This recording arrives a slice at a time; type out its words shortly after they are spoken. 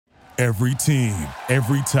Every team,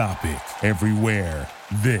 every topic, everywhere.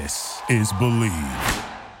 This is Believe.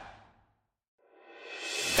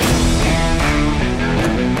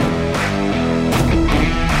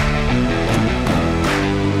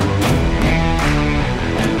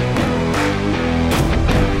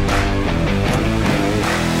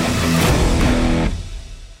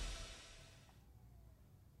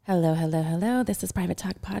 Hello, hello, hello. This is Private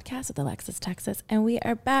Talk Podcast with Alexis, Texas, and we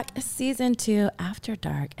are back season 2 after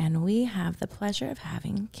dark, and we have the pleasure of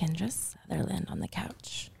having Kendra Sutherland on the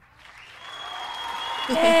couch.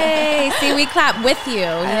 Hey, see, we clap with you.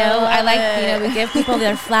 I like, we give people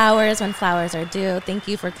their flowers when flowers are due. Thank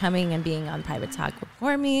you for coming and being on Private Talk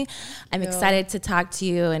before me. I'm excited to talk to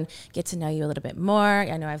you and get to know you a little bit more.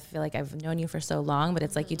 I know I feel like I've known you for so long, but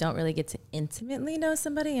it's like you don't really get to intimately know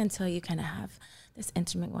somebody until you kind of have this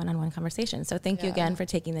intimate one-on-one conversation. So thank you again for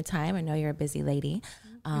taking the time. I know you're a busy lady.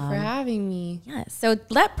 Thank you for having me. Yeah. So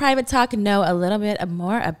let Private Talk know a little bit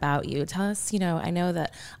more about you. Tell us, I know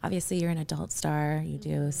that obviously you're an adult star. You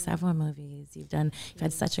do several movies. You've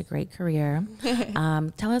had such a great career.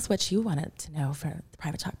 Tell us what you wanted to know for the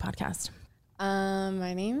Private Talk podcast.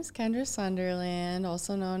 My name is Kendra Sunderland,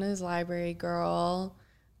 also known as Library Girl.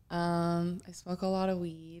 I smoke a lot of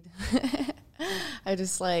weed.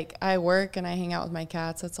 I work and I hang out with my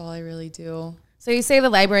cats. That's all I really do. So you say the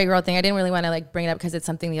Library Girl thing. I didn't really want to bring it up because it's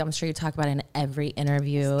something that I'm sure you talk about in every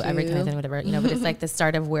interview, every kind of thing, whatever, but it's like the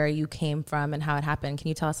start of where you came from and how it happened. Can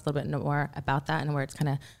you tell us a little bit more about that and where it's kind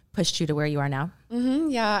of pushed you to where you are now?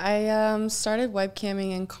 Yeah, I started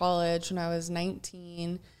webcamming in college when I was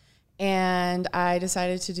 19. And I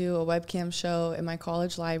decided to do a webcam show in my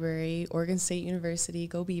college library, Oregon State University,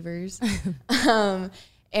 go Beavers.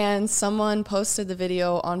 And someone posted the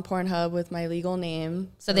video on Pornhub with my legal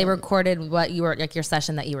name. So they recorded what you were, like your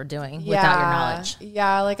session that you were doing without your knowledge.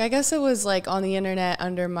 Yeah, I guess it was on the internet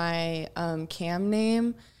under my cam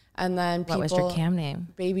name. And then what was your cam name?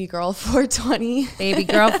 Baby Girl 420. Baby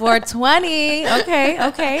Girl 420. Okay.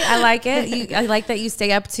 I like it. I like that you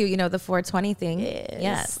stay up to, the 420 thing.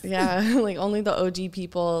 Yes. Yeah, only the OG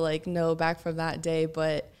people know back from that day.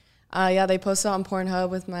 But they posted on Pornhub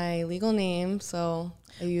with my legal name. So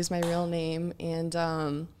I used my real name. And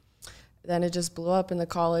then it just blew up in the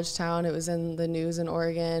college town. It was in the news in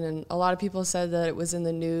Oregon. And a lot of people said that it was in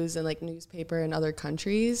the news and newspaper in other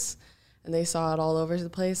countries. And they saw it all over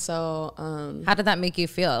the place. So how did that make you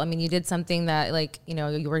feel? I mean, you did something that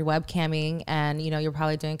you were webcamming and, you're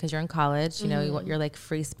probably doing because you're in college, you're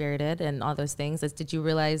free spirited and all those things. Did you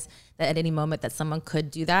realize that at any moment that someone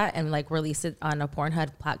could do that and release it on a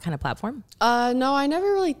Pornhub kind of platform? No, I never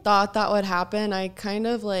really thought that would happen. I kind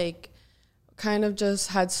of just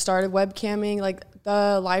had started webcamming.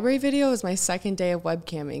 The library video was my second day of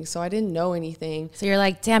webcamming, so I didn't know anything. So you're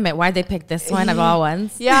like, damn it, why'd they pick this one of all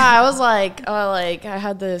ones? Yeah, I was I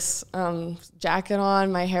had this jacket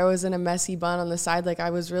on, my hair was in a messy bun on the side.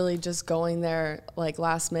 I was really just going there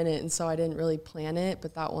last minute, and so I didn't really plan it,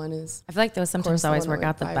 but that one is... I feel like those sometimes always work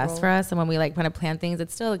out the best for us, and when we want to plan things,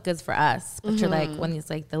 it's still good for us, but you're when it's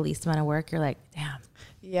the least amount of work, you're like, damn.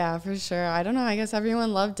 Yeah, for sure. I don't know, I guess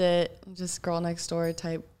everyone loved it. Just girl next door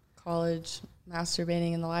type college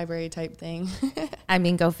masturbating in the library type thing. I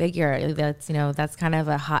mean, go figure. That's kind of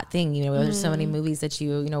a hot thing. There's so many movies that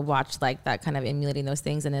you watch that kind of emulating those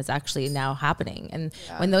things, and it's actually now happening. And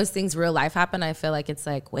when those things real life happen, I feel like it's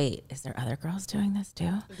wait, is there other girls doing this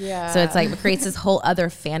too? Yeah. So it's it creates this whole other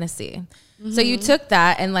fantasy. So you took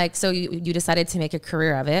that and so you decided to make a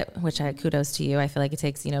career of it, which kudos to you. I feel like it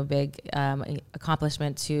takes, big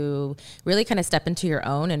accomplishment to really kind of step into your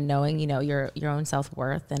own and knowing, your own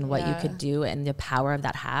self-worth and what you could do and the power of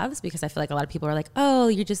that has, because I feel like a lot of people are oh,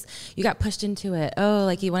 you got pushed into it. Oh,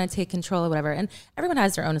 you want to take control or whatever. And everyone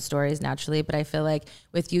has their own stories naturally, but I feel like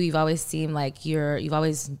with you, you've always seemed you've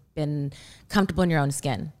always been comfortable in your own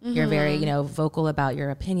skin. You're very, vocal about your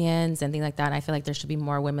opinions and things like that. And I feel like there should be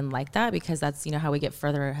more women like that, because that's, how we get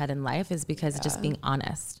further ahead in life is because just being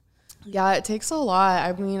honest. Yeah, it takes a lot.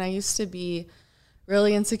 I mean, I used to be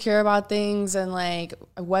really insecure about things, and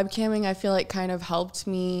webcamming, I feel kind of helped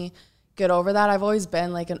me get over that. I've always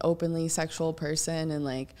been an openly sexual person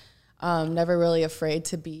and never really afraid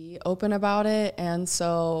to be open about it. And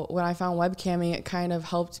so when I found webcamming, it kind of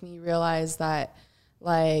helped me realize that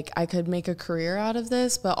I could make a career out of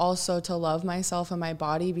this, but also to love myself and my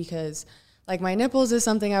body, because my nipples is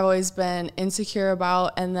something I've always been insecure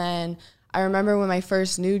about. And then I remember when my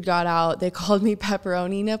first nude got out, they called me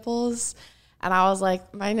pepperoni nipples. And I was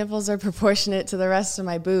like, my nipples are proportionate to the rest of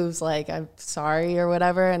my boobs. I'm sorry or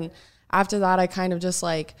whatever. And after that, I kind of just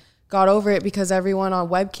got over it because everyone on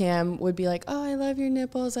webcam would be like, oh, I love your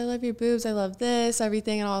nipples, I love your boobs, I love this,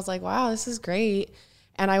 everything. And I was like, wow, this is great.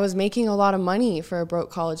 And I was making a lot of money for a broke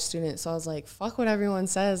college student. So I was like, fuck what everyone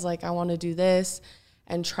says. Like, I want to do this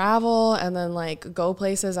and travel and then like go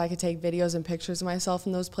places. I could take videos and pictures of myself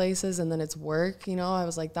in those places, and then it's work, you know. I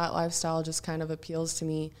was like, that lifestyle just kind of appeals to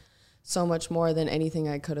me so much more than anything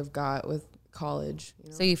I could have got with college. You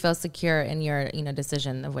know? So you feel secure in your, you know,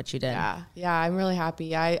 decision of what you did. Yeah, I'm really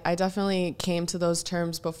happy. I definitely came to those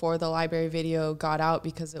terms before the library video got out,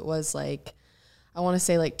 because it was like, I want to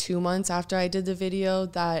say like 2 months after I did the video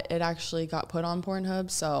that it actually got put on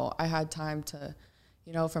Pornhub. So I had time to,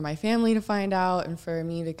 you know, for my family to find out and for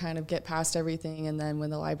me to kind of get past everything. And then when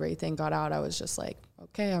the library thing got out, I was just like,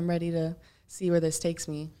 okay, I'm ready to see where this takes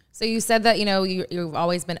me. So you said that, you know, you've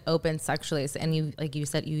always been open sexually, and you, like you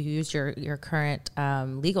said, you used your current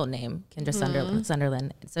legal name, Kendra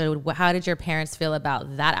Sunderland. So how did your parents feel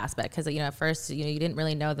about that aspect? Because, you know, at first, you know, you didn't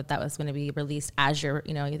really know that that was going to be released as your,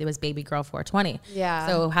 you know, it was Baby Girl 420. Yeah.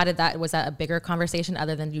 So was that a bigger conversation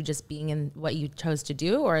other than you just being in what you chose to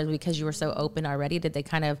do, or because you were so open already, did they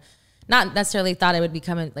kind of not necessarily thought it would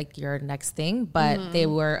become like your next thing, but they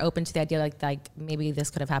were open to the idea like maybe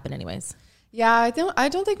this could have happened anyways? Yeah, I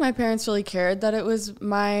don't think my parents really cared that it was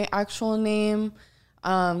my actual name,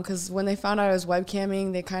 because when they found out I was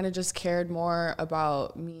webcamming, they kind of just cared more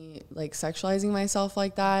about me like sexualizing myself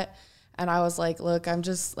like that. And I was like, look,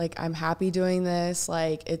 I'm happy doing this.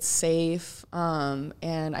 Like, it's safe, and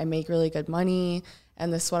I make really good money,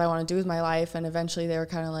 and this is what I want to do with my life. And eventually they were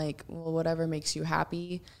kind of like, well, whatever makes you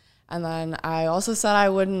happy. And then I also said I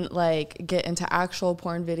wouldn't like get into actual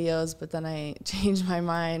porn videos, but then I changed my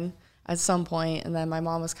mind at some point, and then my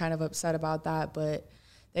mom was kind of upset about that, but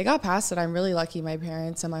they got past it. I'm really lucky. My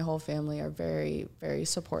parents and my whole family are very, very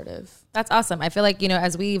supportive. That's awesome. I feel like, you know,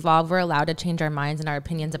 as we evolve, we're allowed to change our minds and our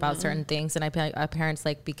opinions about certain things. And I feel like our parents,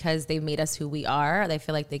 like, because they've made us who we are, they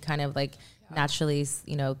feel like they kind of like naturally,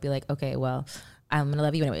 you know, be like, okay, well, I'm going to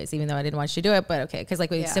love you anyways, even though I didn't want you to do it. But okay. Cause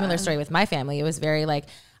like a similar story with my family, it was very like,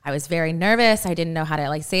 I was very nervous. I didn't know how to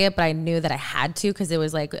like say it, but I knew that I had to, because it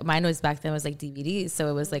was like, mine was back then was like DVDs. So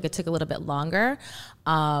it was like, it took a little bit longer.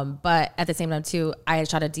 But at the same time too, I had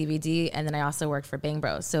shot a DVD, and then I also worked for Bang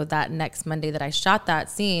Bros. So that next Monday that I shot that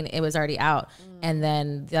scene, it was already out. And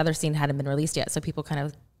then the other scene hadn't been released yet. So people kind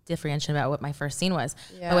of differentiation about what my first scene was.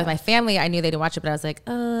 But with my family, I knew they didn't watch it, but I was like,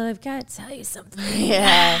 oh, I've got to tell you something.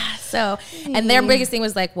 Yeah. So, and their biggest thing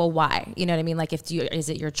was like, well, why? You know what I mean? Like, is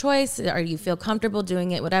it your choice, or you feel comfortable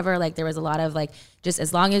doing it, whatever? Like, there was a lot of like, just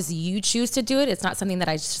as long as you choose to do it, it's not something that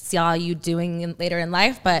I saw you doing later in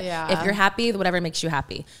life, but if you're happy, whatever makes you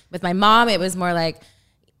happy. With my mom, it was more like,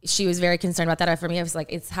 she was very concerned about that. For me, it was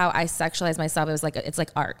like, it's how I sexualize myself. It was like, it's like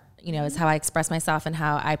art, you know, it's how I express myself and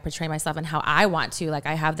how I portray myself and how I want to, like,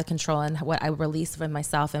 I have the control and what I release from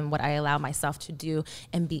myself and what I allow myself to do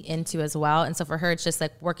and be into as well. And so for her, it's just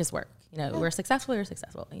like, work is work. You know, we're successful, you're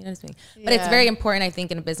successful. You know what I mean? But it's very important, I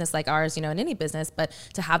think, in a business like ours, you know, in any business, but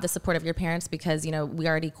to have the support of your parents, because, you know, we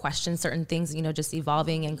already question certain things, you know, just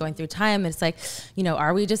evolving and going through time. It's like, you know,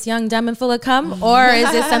 are we just young, dumb, and full of cum? Or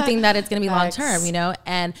is this something that it's going to be long term, you know?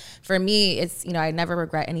 And for me, it's, you know, I never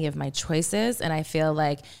regret any of my choices. And I feel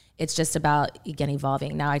like it's just about, again,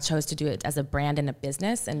 evolving. Now I chose to do it as a brand and a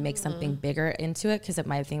business and make something bigger into it, because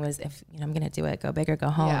my thing was, if, you know, I'm going to do it, go big or go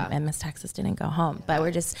home. And Miss Texas didn't go home. But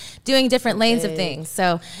we're just doing different lanes of things.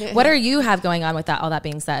 So what are you have going on with that, all that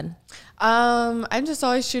being said? I'm just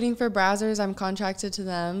always shooting for Brazzers. I'm contracted to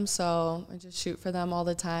them, so I just shoot for them all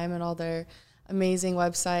the time and all their amazing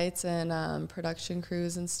websites and production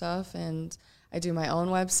crews and stuff. And I do my own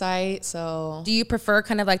website. So do you prefer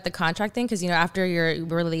kind of like the contract thing? Because, you know, after your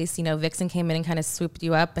release, you know, Vixen came in and kind of swooped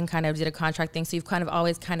you up and kind of did a contract thing. So you've kind of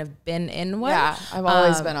always kind of been in one. Yeah, I've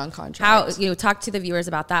always been on contract. How, you know, talk to the viewers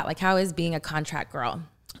about that. Like, how is being a contract girl?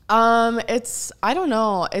 I don't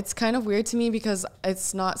know. It's kind of weird to me because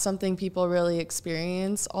it's not something people really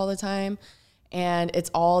experience all the time. And it's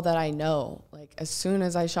all that I know. Like, as soon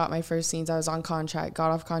as I shot my first scenes, I was on contract,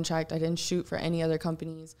 got off contract. I didn't shoot for any other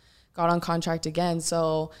companies, got on contract again.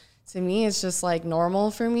 So to me, it's just like normal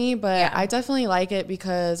for me, but I definitely like it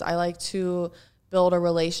because I like to build a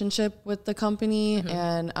relationship with the company,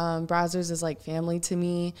 and Brazzers is like family to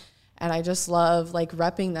me. And I just love like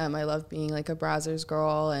repping them. I love being like a Brazzers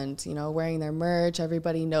girl and, you know, wearing their merch.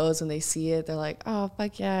 Everybody knows when they see it. They're like, oh,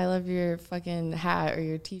 fuck yeah, I love your fucking hat or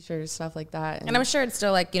your t-shirt, stuff like that. And I'm sure it's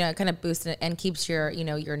still like, you know, it kind of boosts it and keeps your, you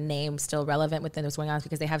know, your name still relevant within what's going on,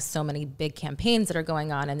 because they have so many big campaigns that are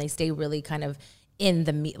going on and they stay really kind of in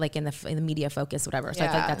the media focus, whatever. So I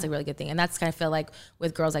think that's a really good thing. And that's kind of feel like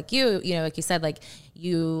with girls like you know, like you said, like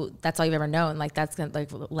that's all you've ever known. Like that's kind of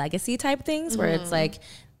like legacy type things where it's like,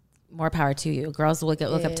 more power to you. Girls will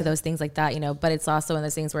look up to those things like that, you know, but it's also in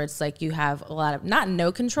those things where it's like you have a lot of, not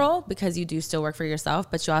no control because you do still work for yourself,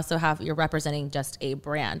 but you also you're representing just a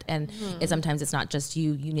brand. And sometimes it's not just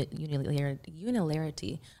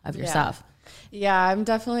unilarity of yourself. Yeah, I'm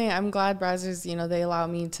glad Brazzers, you know, they allow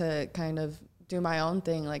me to kind of do my own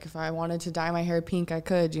thing. Like if I wanted to dye my hair pink, I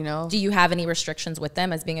could, you know. Do you have any restrictions with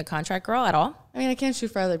them as being a contract girl at all? I mean, I can't shoot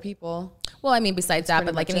for other people. Well, I mean, besides that,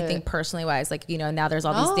 but like anything personally wise, like, you know, now there's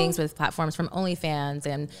all these things with platforms from OnlyFans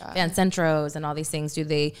and Fan Centros and all these things. Do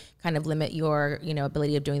they kind of limit your, you know,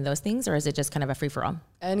 ability of doing those things, or is it just kind of a free for all?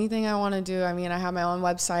 Anything I want to do. I mean, I have my own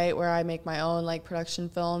website where I make my own like production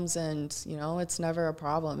films, and you know, it's never a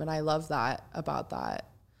problem, and I love that about that.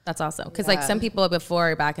 That's awesome. Because like some people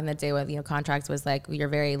before, back in the day with, you know, contracts was like, you're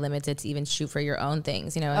very limited to even shoot for your own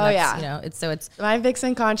things, you know? And you know, it's my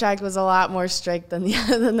Vixen contract was a lot more strict than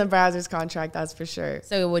the Brazzers contract. That's for sure.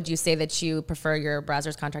 So would you say that you prefer your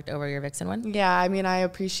Brazzers contract over your Vixen one? Yeah. I mean, I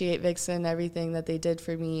appreciate Vixen, everything that they did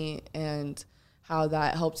for me and how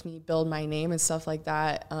that helped me build my name and stuff like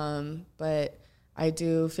that. But I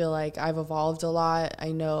do feel like I've evolved a lot.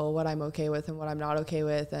 I know what I'm okay with and what I'm not okay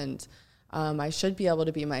with. And I should be able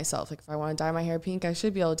to be myself. Like if I want to dye my hair pink, I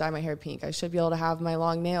should be able to dye my hair pink. I should be able to have my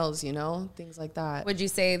long nails, you know, things like that. Would you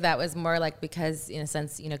say that was more like because, in a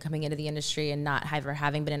sense, you know, coming into the industry and not ever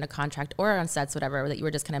having been in a contract or on sets, whatever, that you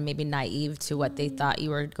were just kind of maybe naive to what they thought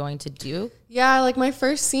you were going to do? Yeah, like my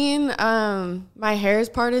first scene, my hair is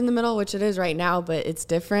parted in the middle, which it is right now, but it's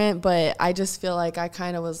different. But I just feel like I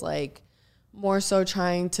kind of was like, more so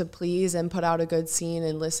trying to please and put out a good scene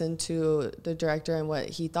and listen to the director and what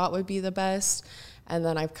he thought would be the best. And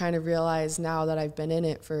then I've kind of realized now that I've been in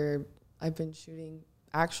it I've been shooting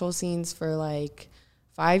actual scenes for like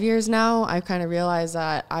 5 years now. I've kind of realized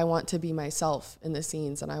that I want to be myself in the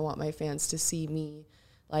scenes, and I want my fans to see me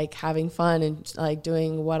like having fun and like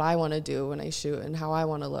doing what I want to do when I shoot and how I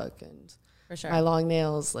want to look. And for sure. My long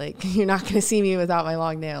nails, like you're not going to see me without my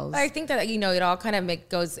long nails. I think that, you know, it all kind of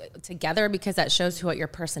goes together because that shows what your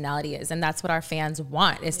personality is. And that's what our fans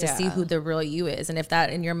want, is to see who the real you is. And if that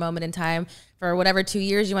in your moment in time for whatever 2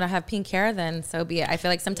 years you want to have pink hair, then so be it. I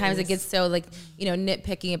feel like sometimes it gets so like, you know,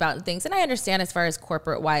 nitpicking about things. And I understand as far as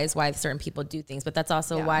corporate wise why certain people do things, but that's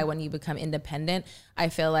also why when you become independent, I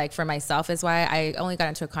feel like for myself is why I only got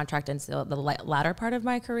into a contract until the latter part of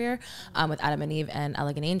my career with Adam and Eve and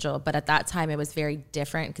Elegant Angel. But at that time it was very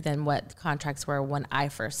different than what contracts were when I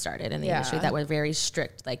first started in the industry, that were very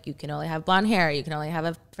strict. Like you can only have blonde hair, you can only have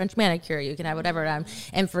a French manicure, you can have whatever.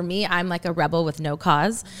 And for me, I'm like a rebel with no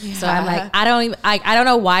cause. So I'm like, I don't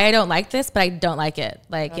know why I don't like this, but I don't like it.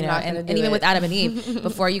 Like, you know, and even with Adam and Eve,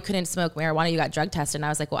 before you couldn't smoke marijuana, you got drug tested. And I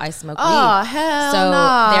was like, well, I smoke weed. Oh, hell so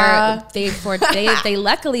no. they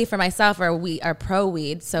luckily for myself are pro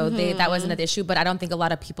weed. So that wasn't an issue, but I don't think a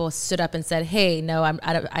lot of people stood up and said, hey, no,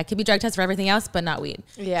 I could be drug tested for everything else, but not weed.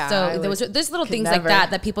 Yeah. So there's little things like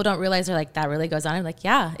that people don't realize are like, that really goes on. I'm like,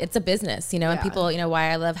 yeah, it's a business, you know, and people, you know,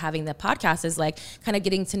 why I love having the podcast is like kind of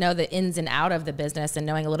getting to know the ins and out of the business and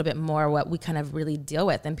knowing a little bit more what we kind of really deal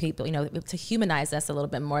with, and people, you know, to humanize us a little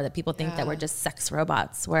bit more, that people think that we're just sex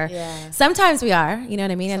robots, where sometimes we are, you know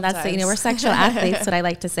what I mean? And that's, you know, we're sexual athletes, what I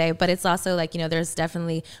like to say, but it's also like, you know, there's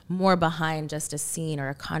definitely more behind just a scene or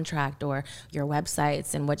a contract or your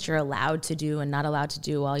websites and what you're allowed to do and not allowed to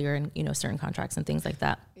do while you're in, you know, certain contracts and things like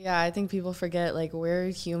that. Yeah, I think people forget, like, we're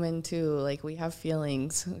human too. Like, we have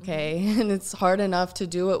feelings, okay? And it's hard enough to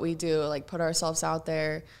do what we do, like put ourselves out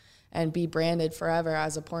there and be branded forever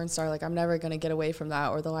as a porn star. Like, I'm never going to get away from that,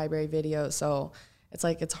 or the library video. So it's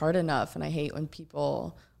like, it's hard enough. And I hate when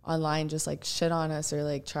people online just like shit on us or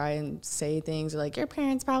like try and say things or like, your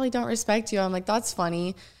parents probably don't respect you. I'm like, that's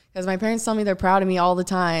funny, because my parents tell me they're proud of me all the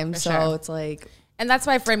time. So it's like... And that's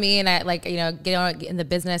why for me, and I like, you know, get in the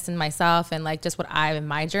business and myself and like just what I in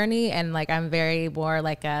my journey, and like I'm very more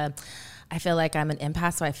like I feel like I'm an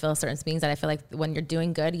empath, so I feel certain things that I feel like when you're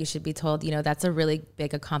doing good, you should be told, you know, that's a really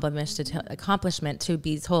big accomplishment to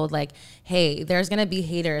be told, like, hey, there's going to be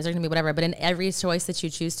haters, there's going to be whatever, but in every choice that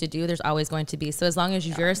you choose to do, there's always going to be. So as long as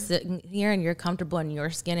you're sitting here and you're comfortable in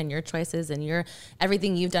your skin and your choices and your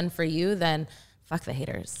everything you've done for you, then fuck the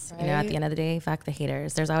haters. Right? You know, at the end of the day, fuck the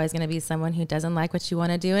haters. There's always going to be someone who doesn't like what you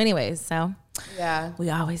want to do anyways. So we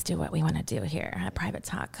always do what we want to do here at Private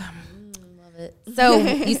Talk. Love it. So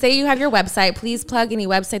you say you have your website. Please plug any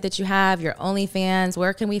website that you have, your OnlyFans.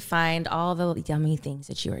 Where can we find all the yummy things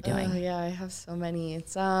that you are doing? Oh, yeah, I have so many.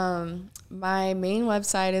 It's my main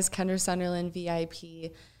website is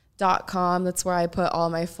KendraSunderlandVIP.com. That's where I put all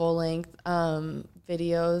my full length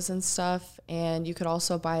videos and stuff. And you could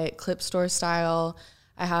also buy it clip store style.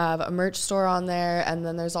 I have a merch store on there. And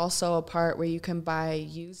then there's also a part where you can buy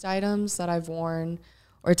used items that I've worn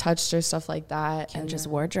or touched or stuff like that. And just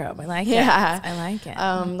wardrobe. I like it. I like it.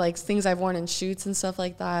 Like things I've worn in shoots and stuff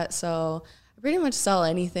like that. So I pretty much sell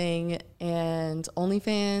anything. And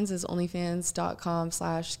OnlyFans is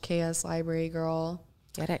onlyfans.com/KSLibraryGirl.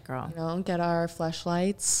 Get it, girl. You know, get our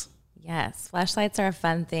fleshlights. Yes, flashlights are a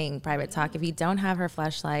fun thing. Private talk. If you don't have her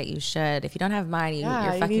flashlight, you should. If you don't have mine, you're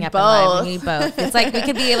fucking up in life. You need both. It's like we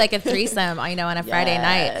could be like a threesome, on a Friday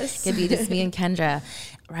night. It could be just me and Kendra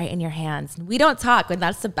right in your hands. We don't talk, but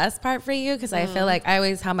that's the best part for you because I feel like I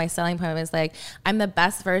always have my selling point is like I'm the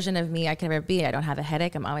best version of me I can ever be. I don't have a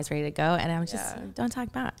headache. I'm always ready to go, and I'm just don't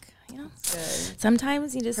talk back. You know,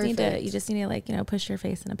 sometimes you just need to like push your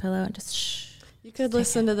face in a pillow and just shh. You could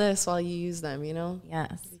listen to this while you use them,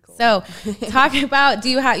 Yes. Cool. So talk about,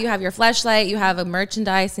 you have your fleshlight, you have a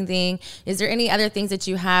merchandising thing. Is there any other things that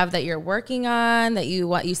you have that you're working on that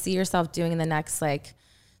you see yourself doing in the next like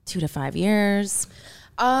 2 to 5 years?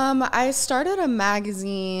 I started a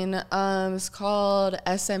magazine. It's called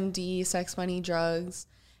SMD, Sex, Money, Drugs.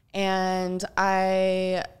 And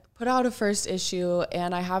I put out a first issue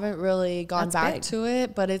and I haven't really gone back to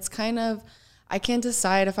it, but it's kind of, I can't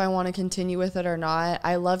decide if I want to continue with it or not.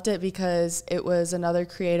 I loved it because it was another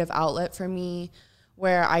creative outlet for me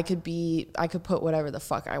where I could put whatever the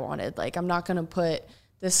fuck I wanted. Like, I'm not going to put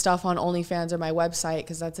this stuff on OnlyFans or my website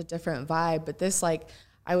because that's a different vibe. But this, like,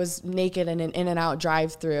 I was naked in an In-N-Out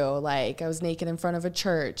drive-through. Like, I was naked in front of a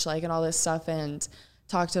church, like, and all this stuff, and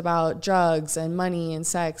talked about drugs and money and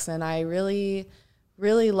sex. And I really,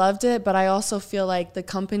 really loved it. But I also feel like the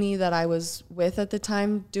company that I was with at the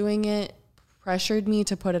time doing it pressured me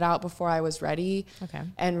to put it out before I was ready,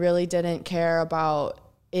 and really didn't care about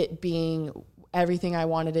it being everything I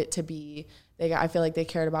wanted it to be. I feel like they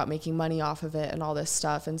cared about making money off of it and all this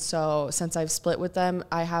stuff. And so since I've split with them,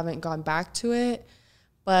 I haven't gone back to it,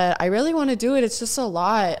 but I really want to do it. It's just a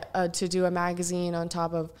lot to do a magazine on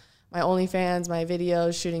top of my OnlyFans, my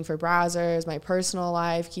videos, shooting for Brazzers, my personal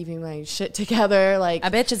life, keeping my shit together. Like, a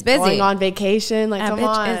bitch is busy. Going on vacation. Like, come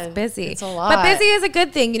on. A bitch is busy. It's a lot. But busy is a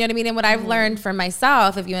good thing. You know what I mean? And what I've learned from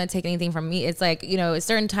myself, if you want to take anything from me, it's like,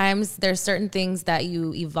 certain times there's certain things that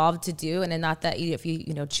you evolve to do. And then not that if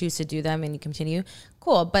you choose to do them and you continue,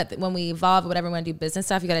 cool. But when we evolve, whatever we want to do business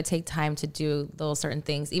stuff, you got to take time to do those certain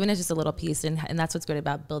things, even if it's just a little piece. And that's what's great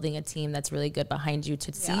about building a team that's really good behind you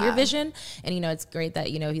to see your vision. And, it's great that,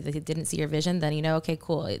 if they didn't see your vision, then, okay,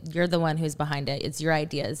 cool. You're the one who's behind it. It's your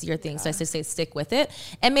idea. It's your thing. So I say stick with it.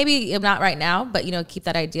 And maybe not right now, but, keep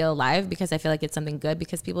that idea alive because I feel like it's something good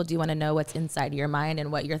because people do want to know what's inside your mind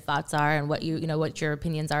and what your thoughts are and what what your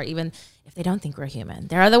opinions are, even if they don't think we're human.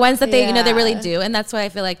 There are the ones that they really do. And that's why I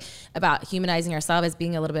feel like about humanizing ourselves is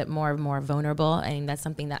being a little bit more vulnerable. And that's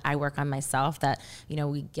something that I work on myself, that,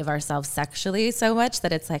 we give ourselves sexually so much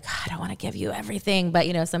that it's like, I don't want to give you everything. But,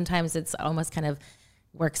 sometimes it's almost kind of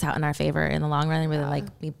works out in our favor in the long run. Really, like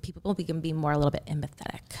people can be more a little bit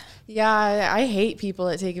empathetic. Yeah, I hate people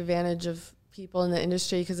that take advantage of people in the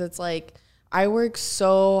industry because it's like, I work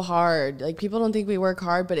so hard. Like, people don't think we work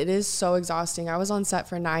hard, but it is so exhausting. I was on set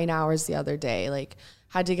for 9 hours the other day. Like,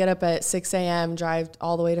 had to get up at 6 a.m., drive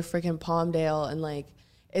all the way to freaking Palmdale, and like,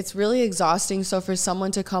 it's really exhausting. So for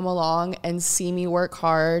someone to come along and see me work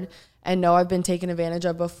hard and know I've been taken advantage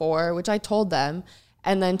of before, which I told them,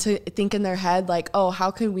 and then to think in their head, like, oh,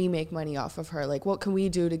 how can we make money off of her? Like, what can we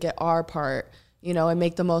do to get our part, and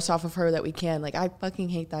make the most off of her that we can? Like, I fucking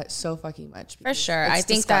hate that so fucking much. For sure. I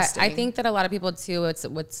think that a lot of people too,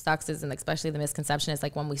 what sucks is, and especially the misconception is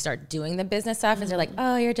like when we start doing the business stuff, is they're like,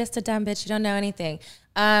 oh, you're just a dumb bitch. You don't know anything.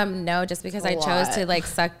 No, just because I chose to like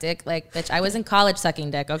suck dick, like, bitch, I was in college sucking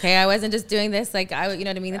dick. Okay. I wasn't just doing this. Like, you know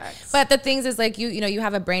what I mean? Facts. But the things is like, you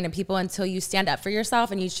have a brain of people until you stand up for yourself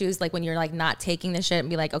and you choose, like, when you're like not taking the shit and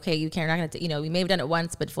be like, okay, you're not going to, we may have done it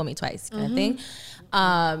once, but fool me twice kind of thing.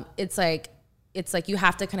 It's like you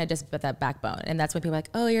have to kind of just put that backbone. And that's when people are like,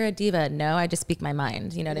 oh, you're a diva. No, I just speak my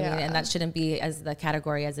mind. You know what I mean? And that shouldn't be as the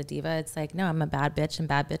category as a diva. It's like, no, I'm a bad bitch, and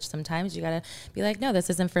bad bitch sometimes. You got to be like, no, this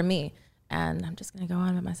isn't for me. And I'm just going to go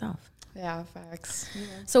on with myself. Yeah, facts. Yeah.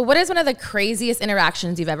 So what is one of the craziest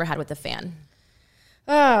interactions you've ever had with a fan?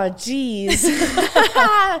 Oh, geez.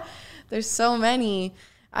 There's so many.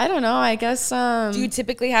 I don't know. I guess. Do you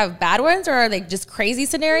typically have bad ones, or are they just crazy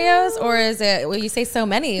scenarios, or is it? Well, you say so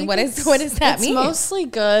many. What does that mean? It's mostly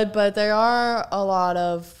good, but there are a lot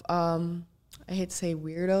of I hate to say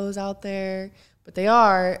weirdos out there, but they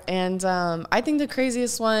are. And I think the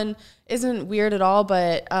craziest one isn't weird at all,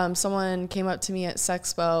 but someone came up to me at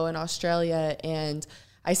Sexpo in Australia, and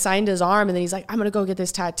I signed his arm, and then he's like, I'm going to go get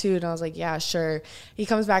this tattooed. And I was like, yeah, sure. He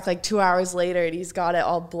comes back like 2 hours later, and he's got it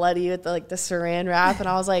all bloody with the saran wrap. And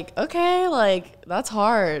I was like, okay, like, that's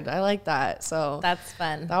hard. I like that. So that's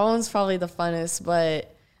fun. That one's probably the funnest,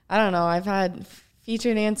 but I don't know. I've had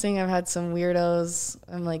feature dancing. I've had some weirdos.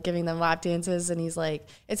 I'm like giving them lap dances, and he's like,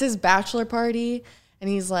 it's his bachelor party. And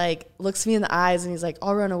he's like, looks me in the eyes, and he's like,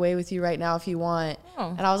 I'll run away with you right now if you want. Oh,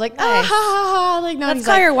 and I was like, nice. Ah, ha, ha, ha. Like, no. Let's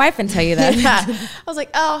call your wife and tell you that. Yeah. I was like,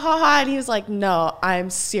 oh, ha, ha. And he was like, no, I'm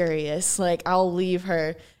serious. Like, I'll leave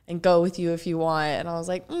her and go with you if you want. And I was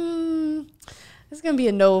like, it's going to be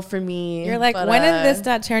a no for me. You're like, when did this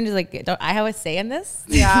not turn to like, don't I have a say in this?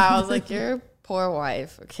 Yeah, I was like, you're a poor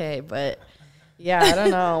wife. Okay, but yeah, I don't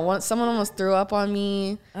know. Someone almost threw up on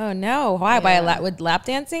me. Oh, no. Why? Yeah. With lap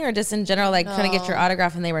dancing or just in general, like trying to get your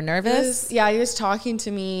autograph and they were nervous? He was talking to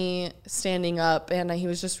me standing up, and he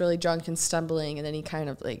was just really drunk and stumbling, and then he kind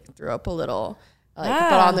of like threw up a little, but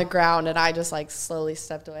on the ground, and I just like slowly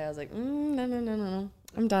stepped away. I was like, no.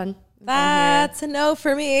 I'm done. That's a no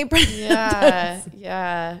for me.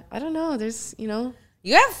 Yeah. I don't know. There's,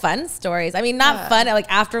 You have fun stories. I mean, not fun,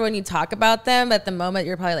 like after when you talk about them, but at the moment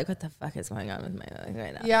you're probably like, what the fuck is going on with my life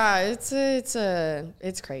right now? Yeah,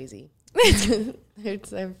 it's crazy. They're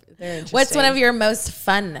interesting. What's one of your most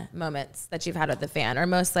fun moments that you've had with the fan, or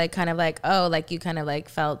most like kind of like, oh, like you kind of like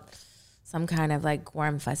felt some kind of like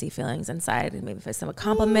warm, fuzzy feelings inside, maybe for some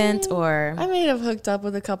compliment, or I may have hooked up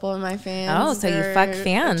with a couple of my fans. Oh, so you fuck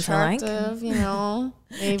fans, I like.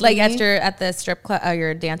 Maybe. Like at the strip club,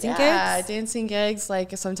 your dancing gigs? Yeah, dancing gigs.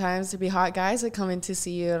 Like sometimes there'd be hot guys that come in to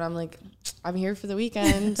see you, and I'm like, I'm here for the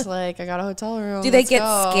weekend. Like I got a hotel room. Do they get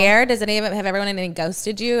scared? Does any of them have everyone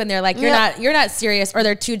ghosted you, and they're like, you're not serious, or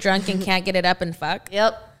they're too drunk and can't get it up and fuck?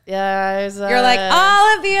 Yep. Yeah, you're like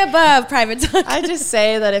all of the above. Private talk. I just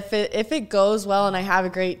say that if it goes well and I have a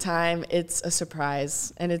great time, it's a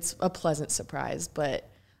surprise, and it's a pleasant surprise. But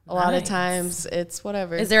a lot of times it's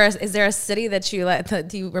whatever. Is there a city that you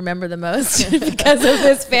do you remember the most because of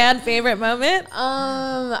this fan favorite moment?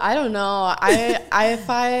 I don't know. If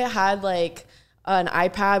I had like an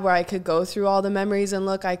iPad where I could go through all the memories and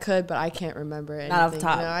look, I could, but I can't remember anything. Not off the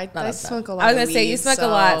top. I smoke a lot. I was gonna say you smoke a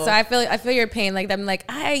lot, so I feel your pain. Like I'm like,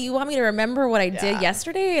 you want me to remember what I did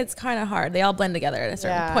yesterday? It's kind of hard. They all blend together at a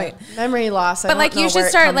certain point. Memory loss. But like you should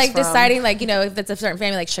start like deciding like if it's a certain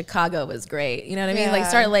family, like Chicago was great. You know what I mean? Like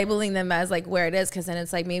start labeling them as like where it is, because then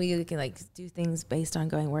it's like maybe you can like do things based on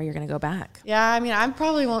going where you're gonna go back. Yeah, I mean I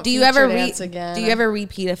probably won't. Do you ever again? Do you ever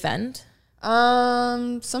repeat offend?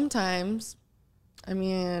 Sometimes. I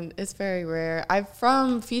mean, it's very rare.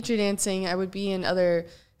 From feature dancing, I would be in other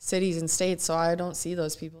cities and states, so I don't see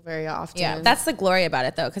those people very often. Yeah, that's the glory about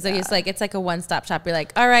it, though, because it's like a one-stop shop. You're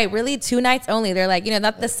like, all right, really 2 nights only. They're like,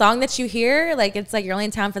 not the song that you hear, like it's like you're only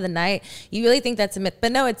in town for the night. You really think that's a myth,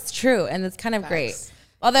 but no, it's true, and it's kind of great.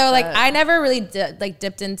 Although, like, I never really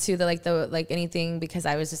dipped into the anything, because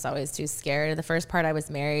I was just always too scared. The first part, I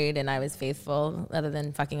was married and I was faithful, other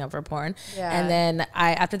than fucking up for porn. Yeah. And then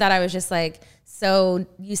after that, I was just like so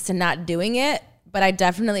used to not doing it. But I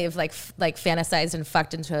definitely have like fantasized and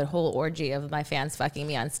fucked into a whole orgy of my fans fucking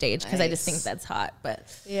me on stage, because I just think that's hot.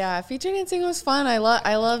 But yeah, feature dancing was fun. I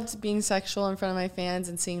loved being sexual in front of my fans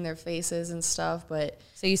and seeing their faces and stuff. But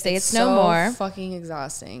so you say it's no more. Fucking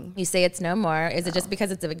exhausting. You say it's no more. Is it just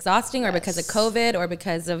because it's exhausting, or because of COVID, or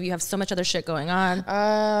because of you have so much other shit going on?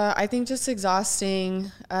 I think just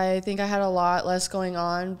exhausting. I think I had a lot less going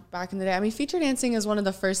on back in the day. I mean, feature dancing is one of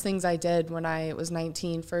the first things I did when I was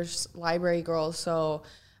 19, first library girl. So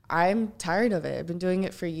I'm tired of it. I've been doing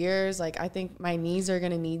it for years. Like, I think my knees are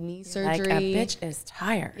going to need knee surgery. Like, a bitch is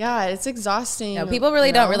tired. Yeah, it's exciting. No, people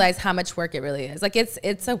really don't realize how much work it really is. Like,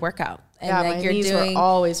 it's a workout. And yeah, like my you're knees doing, were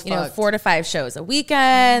always fucked. 4 to 5 shows a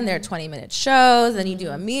weekend. They're 20-minute shows. Then you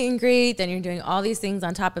do a meet and greet. Then you're doing all these things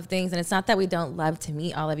on top of things. And it's not that we don't love to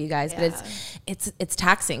meet all of you guys, but it's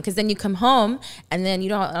taxing, because then you come home and then you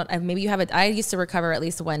don't. Maybe you have I used to recover at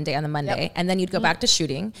least one day on the Monday, and then you'd go back to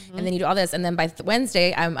shooting, and then you do all this, and then by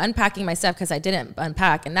Wednesday I'm unpacking my stuff because I didn't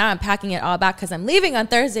unpack, and now I'm packing it all back because I'm leaving on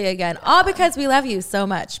Thursday again, all because we love you so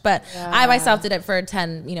much. But I myself did it for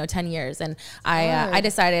 10 years, and I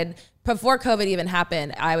decided. Before COVID even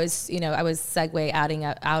happened, I was segue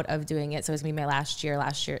out of doing it. So it was me my last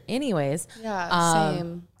year anyways. Yeah,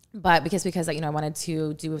 same. But because I wanted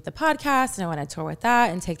to do with the podcast, and I wanted to tour with that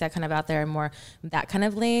and take that kind of out there and more that kind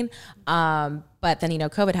of lane. But then,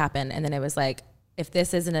 COVID happened, and then it was like, if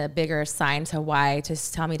this isn't a bigger sign to why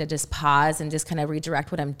to tell me to just pause and just kind of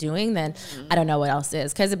redirect what I'm doing, then I don't know what else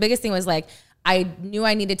is. Because the biggest thing was like, I knew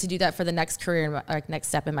I needed to do that for the next career, like next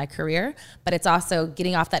step in my career. But it's also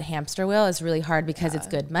getting off that hamster wheel is really hard because it's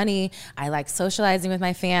good money. I like socializing with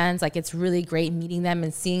my fans. Like it's really great meeting them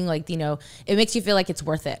and seeing like, you know, it makes you feel like it's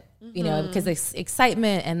worth it, you know, because the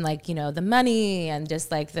excitement and like, you know, the money and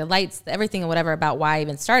just like the lights, everything and whatever about why I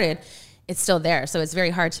even started, it's still there. So it's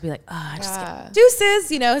very hard to be like, oh, I just get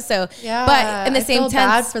deuces, you know? So, but in the same sense,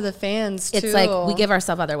 bad for the fans too. It's like we give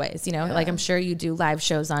ourselves other ways, you know, like I'm sure you do live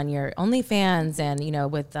shows on your OnlyFans and, you know,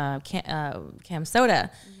 with Cam Soda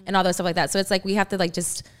and all those stuff like that. So it's like, we have to like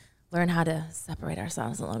just learn how to separate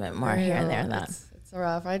ourselves a little bit more here and there. And that. It's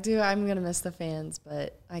rough. I'm going to miss the fans,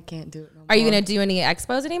 but I can't do it no more. Are you going to do any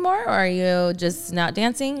expos anymore or are you just not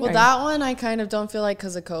dancing? Well, that one I kind of don't feel like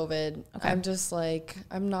because of COVID. Okay. I'm just like,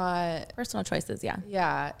 I'm not. Personal choices, yeah.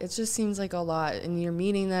 Yeah, it just seems like a lot. And you're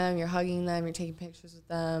meeting them, you're hugging them, you're taking pictures with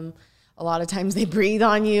them. A lot of times they breathe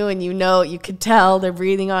on you and you know, you could tell they're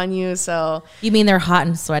breathing on you. So you mean they're hot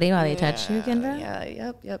and sweaty while they touch you, Kendra?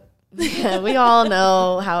 Yeah, yep. Yeah, we all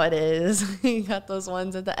know how it is. You got those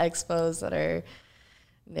ones at the expos that are,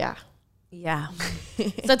 yeah.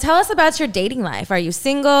 So tell us about your dating life. Are you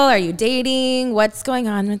single? Are you dating? What's going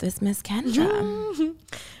on with this Miss Kendra?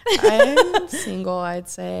 I'm single, I'd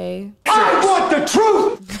say. I want the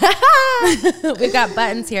truth. We've got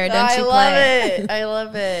buttons here. Don't you play? I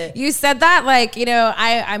love it. You said that like, you know,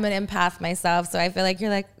 I'm an empath myself. So I feel like you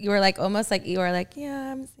were like, almost like you were like,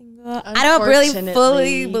 yeah, I'm single. I don't really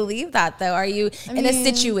fully believe that though. Are you in a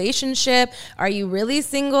situationship? Are you really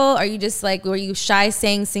single? Are you just like, were you shy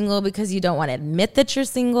saying single because you don't want to admit that you're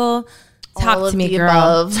single? Talk to me,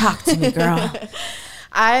 girl. Talk to me, girl.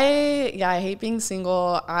 I hate being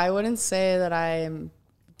single. I wouldn't say that I'm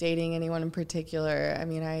dating anyone in particular. I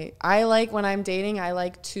mean, I like when I'm dating, I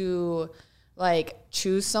like to like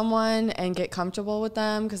choose someone and get comfortable with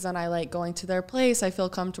them because then I like going to their place. I feel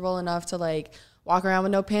comfortable enough to like walk around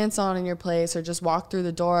with no pants on in your place or just walk through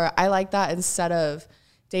the door. I like that instead of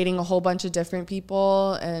dating a whole bunch of different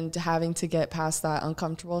people and having to get past that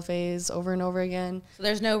uncomfortable phase over and over again. So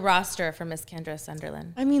there's no roster for Miss Kendra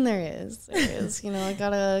Sunderland. I mean, there is. You know, I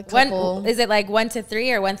got a couple. Is it like 1 to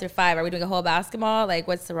 3 or 1 through 5? Are we doing a whole basketball? Like,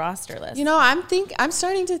 what's the roster list? You know, I'm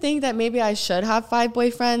starting to think that maybe I should have 5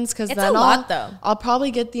 boyfriends because then I'll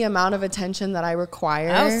probably get the amount of attention that I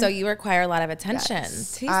require. Oh, so you require a lot of attention.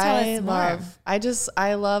 Yes. Please tell us more.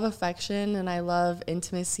 I love affection and I love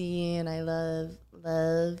intimacy and I love.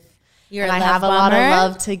 You're and I have a lot of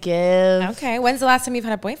love to give. Okay. When's the last time you've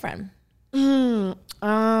had a boyfriend?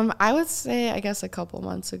 I would say, I guess a couple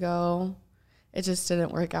months ago. It just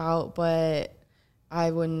didn't work out, but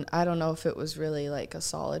I don't know if it was really like a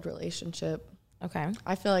solid relationship. Okay.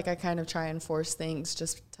 I feel like I kind of try and force things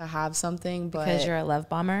just to have something, but because you're a love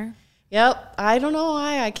bomber? Yep. I don't know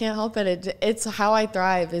why. I can't help it. It's how I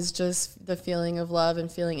thrive is just the feeling of love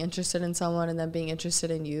and feeling interested in someone and then being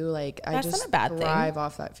interested in you. Like that's I just not a bad thrive thing.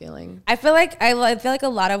 Off that feeling. I feel like a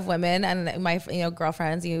lot of women and my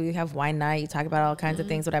girlfriends, you have wine night, you talk about all kinds of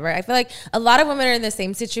things, whatever. I feel like a lot of women are in the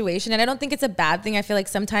same situation and I don't think it's a bad thing. I feel like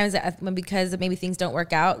sometimes because maybe things don't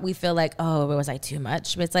work out, we feel like, oh, was I too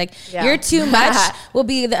much? But it's like you're too much will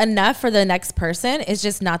be enough for the next person. It's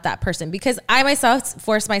just not that person because I myself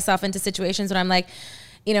force myself into situations when I'm like,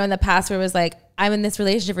 you know, in the past where it was like, I'm in this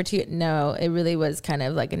relationship for 2. No, it really was kind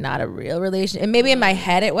of like not a real relationship. And maybe in my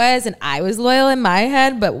head it was, and I was loyal in my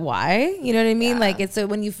head, but why? You know what I mean? Yeah. Like it's so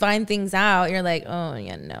when you find things out, you're like, oh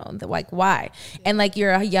yeah, no, like why? And like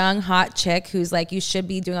you're a young, hot chick who's like, you should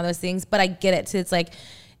be doing all those things. But I get it. So it's like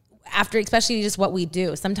after, especially just what we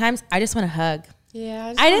do. Sometimes I just want to hug.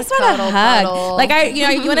 Yeah, I just want to hug. Cuddle. Like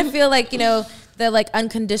you want to feel like, the like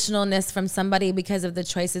unconditionalness from somebody because of the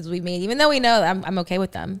choices we made, even though we know I'm okay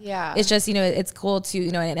with them. Yeah. It's just, it's cool to,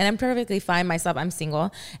 and I'm perfectly fine myself. I'm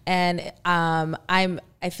single and I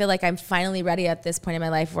feel like I'm finally ready at this point in my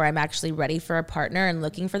life where I'm actually ready for a partner and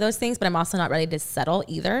looking for those things, but I'm also not ready to settle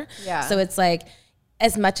either. Yeah. So it's like,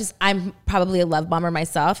 as much as I'm probably a love bomber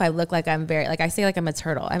myself, I look like I'm very, like I say, like I'm a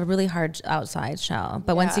turtle. I have a really hard outside shell,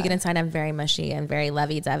 but once you get inside, I'm very mushy and very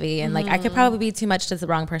lovey-dovey, and like I could probably be too much to the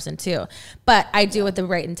wrong person too. But I do with the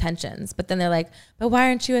right intentions. But then they're like, "But why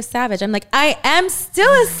aren't you a savage?" I'm like, I am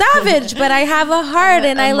still a savage, but I have a heart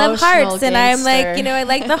and I love hearts, and I'm like, I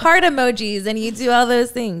like the heart emojis, and you do all those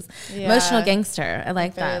things. Yeah. Emotional gangster. I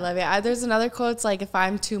like that. I love it. There's another quote. It's like, if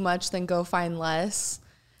I'm too much, then go find less.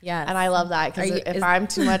 Yeah, and I love that because if I'm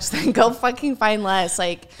too much, then go fucking find less.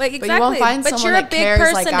 Like, but exactly. But you won't find someone that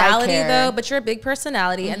cares like I care. But you're a big personality, though. But you're a big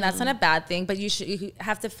personality, and that's not a bad thing. But you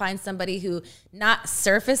have to find somebody who not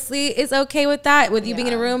surfacely is okay with that, with you being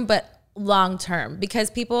in a room, but long term. Because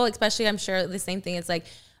people, especially, I'm sure the same thing. It's like,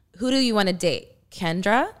 who do you want to date,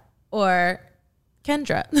 Kendra or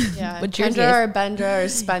Kendra. Yeah, Which yours Kendra is. or Bendra or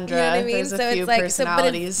Spendra. You know what I mean? There's a So few it's like,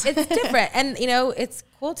 personalities. but it's different. And, you know, it's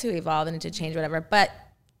cool to evolve and to change whatever, but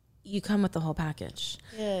you come with the whole package.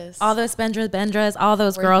 Yes. All those Bendras, all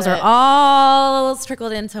those Worth girls are it. all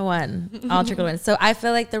trickled into one. All trickled in. So I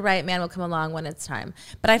feel like the right man will come along when it's time.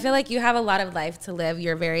 But I feel like you have a lot of life to live.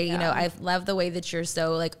 You're very, you know, I love the way that you're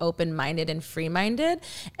so like open-minded and free-minded.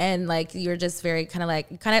 And like you're just very kind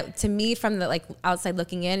of to me from the like outside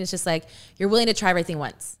looking in, it's just like you're willing to try everything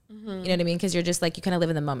once. You know what I mean? Because you're just like, you kind of live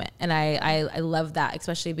in the moment. And I love that,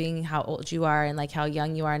 especially being how old you are and like how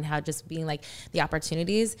young you are and how just being like the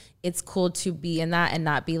opportunities. It's cool to be in that and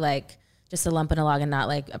not be like just a lump in a log and not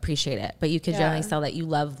like appreciate it. But you could generally tell that you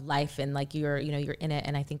love life and like you're in it.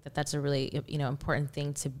 And I think that that's a really, you know, important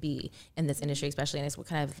thing to be in this industry, especially. And it's what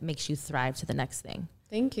kind of makes you thrive to the next thing.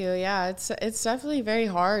 Thank you. Yeah, it's definitely very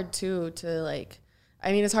hard too to like.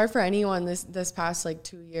 I mean, it's hard for anyone this past like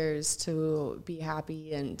 2 years to be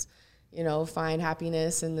happy and, you know, find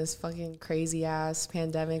happiness in this fucking crazy ass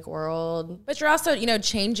pandemic world. But you're also, you know,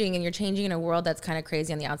 changing, and you're changing in a world that's kind of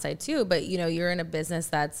crazy on the outside too. But, you know, you're in a business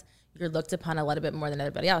that's, you're looked upon a little bit more than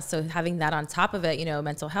everybody else. So having that on top of it, you know,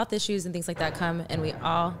 mental health issues and things like that come, and we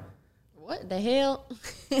all. What the hell?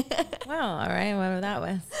 Well, all right, whatever that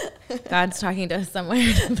was. God's talking to us somewhere.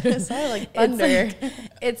 It sounded like thunder.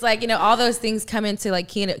 It's like, you know, all those things come into like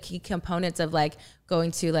key components of like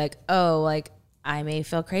going to like, oh, like I may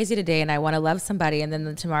feel crazy today and I want to love somebody. And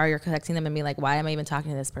then tomorrow you're texting them and be like, why am I even talking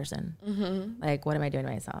to this person? Like, what am I doing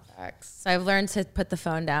to myself? So I've learned to put the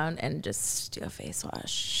phone down and just do a face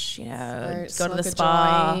wash, you know, go to the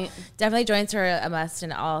spa. Joint. Definitely joints are a must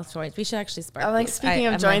in all joints. We should actually spark. I'm like, these. speaking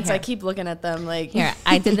of I'm joints, right I here. keep looking at them like. Here,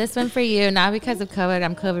 I did this one for you, not because of COVID.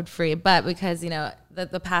 I'm COVID free, but because, you know,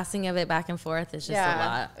 the passing of it back and forth is just a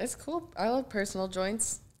lot. It's cool. I love personal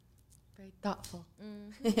joints. Very thoughtful.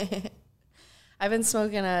 I've been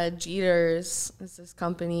smoking Jeter's. It's this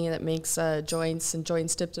company that makes joints and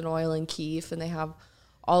joints dipped in oil and keef, and they have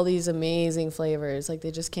all these amazing flavors. Like they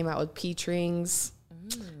just came out with peach rings.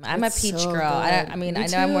 I'm It's a peach so girl. good. I mean, Me I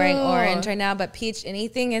know I'm wearing too. orange right now, but peach,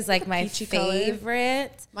 anything is like my Peachy color.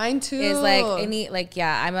 favorite. Mine too. Is like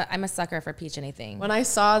I'm a sucker for peach anything. When I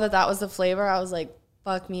saw that was the flavor, I was like,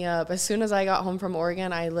 fuck me up. As soon as I got home from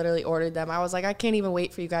Oregon, I literally ordered them. I was like, I can't even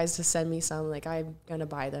wait for you guys to send me some. Like, I'm going to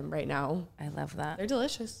buy them right now. I love that. They're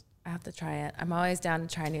delicious. I have to try it. I'm always down to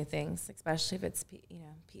try new things, especially if it's, you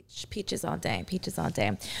know, peaches all day. Peaches all day.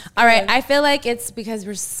 All right. I feel like it's because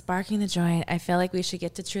we're sparking the joint. I feel like we should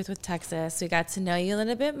get to Truth with Texas. We got to know you a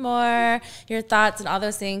little bit more, your thoughts and all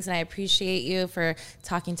those things. And I appreciate you for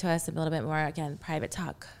talking to us a little bit more. Again, private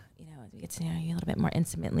talk. You know, we get to know you a little bit more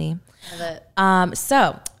intimately. Love it.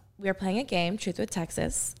 So we're playing a game, Truth with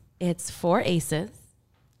Texas. It's 4 aces.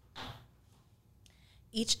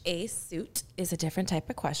 Each ace suit is a different type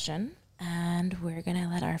of question, and we're going to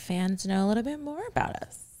let our fans know a little bit more about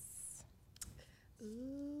us.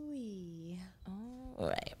 Ooh. All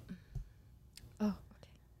right. Oh, okay.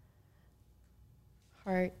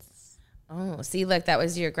 Hearts. Oh, see, look, that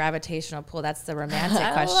was your gravitational pull. That's the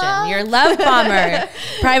romantic question. Your love bomber.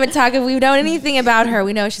 Private talk, if we know anything about her,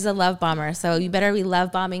 we know she's a love bomber. So you better be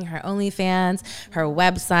love bombing her OnlyFans, her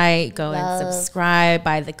website. Go and subscribe,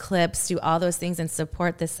 buy the clips, do all those things, and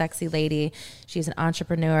support this sexy lady. She's an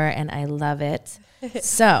entrepreneur, and I love it.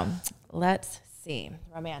 So let's see.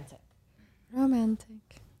 Romantic.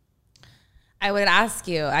 I would ask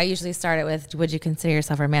you, I usually start it with, would you consider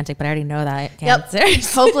yourself romantic? But I already know that answer.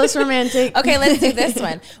 Hopeless romantic. Okay, let's do this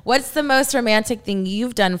one. What's the most romantic thing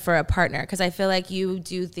you've done for a partner? Because I feel like you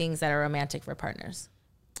do things that are romantic for partners.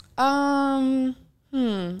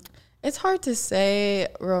 It's hard to say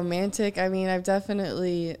romantic. I mean, I've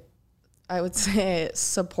definitely, I would say,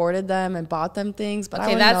 supported them and bought them things. But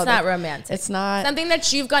Okay, that's not romantic. It's not. Something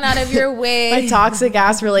that you've gone out of your way. My toxic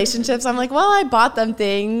ass relationships. I'm like, well, I bought them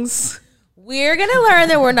things. We're going to learn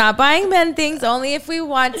that we're not buying men things only if we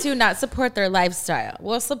want to not support their lifestyle.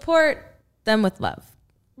 We'll support them with love.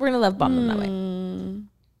 We're going to love bomb them that way.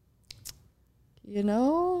 You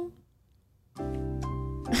know? We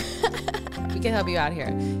can help you out here.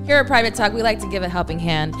 Here at Private Talk, we like to give a helping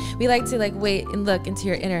hand. We like to wait and look into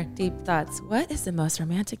your inner deep thoughts. What is the most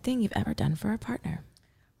romantic thing you've ever done for a partner?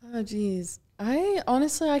 Oh, geez. I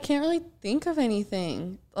can't really think of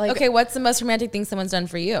anything. Like, Okay, what's the most romantic thing someone's done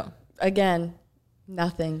for you? again,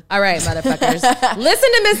 nothing. All right, motherfuckers.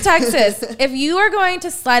 Listen to Miss Texas. If you are going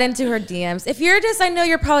to slide into her DMs, if you're just, I know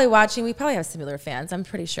you're probably watching. We probably have similar fans. I'm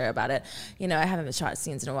pretty sure about it. You know, I haven't been shot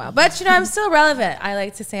scenes in a while. But, you know, I'm still relevant. I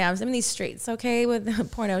like to say I'm in these streets, okay,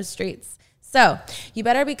 with porno streets. So you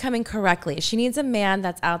better be coming correctly. She needs a man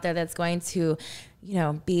that's out there that's going to, you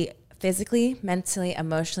know, be physically, mentally,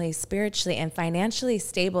 emotionally, spiritually, and financially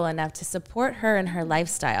stable enough to support her in her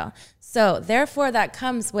lifestyle. So therefore that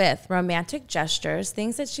comes with romantic gestures,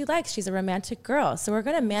 things that she likes. She's a romantic girl. So we're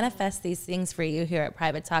going to manifest these things for you here at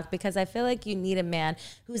Private Talk, because I feel like you need a man,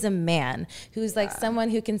 who's like someone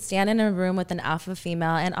who can stand in a room with an alpha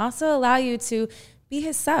female and also allow you to be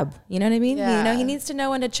his sub. You know what I mean? Yeah. You know, he needs to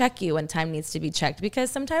know when to check you when time needs to be checked,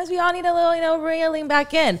 because sometimes we all need a little, reeling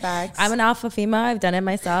back in. Facts. I'm an alpha female. I've done it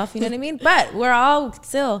myself. You know what I mean? But we're all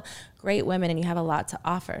still great women, and you have a lot to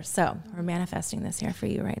offer. So we're manifesting this here for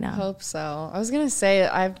you right now. Hope so. I was gonna say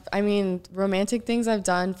I mean romantic things I've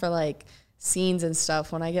done for like scenes and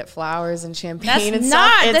stuff. When I get flowers and champagne and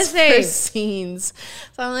stuff, it's for scenes.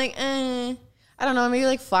 So I'm like, I don't know, maybe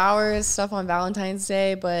like flowers, stuff on Valentine's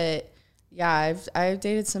Day. But yeah, I've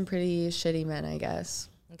dated some pretty shitty men, I guess.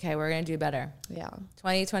 Okay, we're gonna do better. Yeah.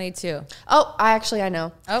 2022. Oh, I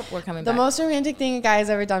know. Oh, we're coming The back. most romantic thing a guy's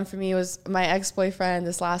ever done for me was my ex-boyfriend,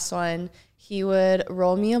 this last one. He would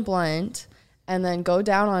roll me a blunt and then go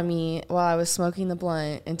down on me while I was smoking the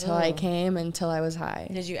blunt until I came, until I was high.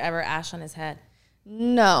 Did you ever ash on his head?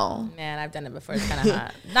 No. Man, I've done it before. It's kind of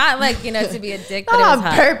hot. Not like, to be a dick, but Not it was on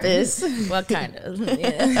hot. purpose. Well, kind of.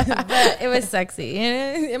 Yeah. But it was sexy.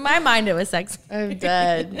 In my mind, it was sexy. I'm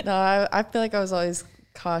dead. No, I feel like I was always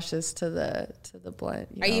cautious to the blunt.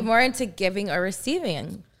 Are you more into giving or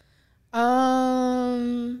receiving?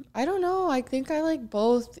 I don't know. I think I like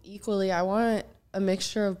both equally. I want a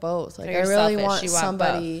mixture of both. Like, So I you're really selfish. want You want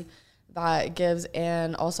somebody that gives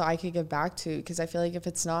and also I could give back to, because I feel like if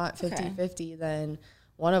it's not 50-50, then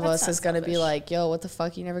one of us is going to be like, yo, what the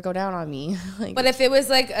fuck? You never go down on me. Like, But if it was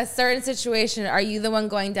like a certain situation, are you the one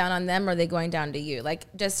going down on them, or are they going down to you?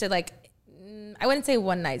 Like, just to like, I wouldn't say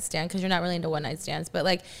one night stand, because you're not really into one night stands, but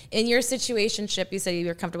like in your situationship, you said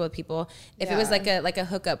you're comfortable with people. If it was like a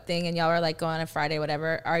hookup thing and y'all are like going on a Friday,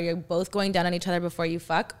 whatever, are you both going down on each other before you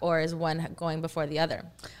fuck, or is one going before the other?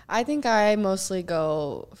 I think I mostly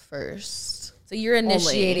go first. So you're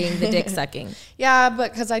initiating the dick sucking. Yeah,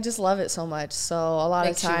 but because I just love it so much. So a lot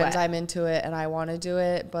Makes of you times wet. I'm into it and I want to do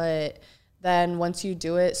it. But then once you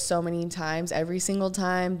do it so many times, every single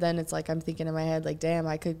time, then it's like I'm thinking in my head, like, damn,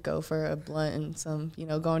 I could go for a blunt and some,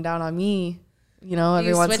 going down on me, every once in a while. Do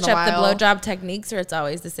you switch up the blowjob techniques, or it's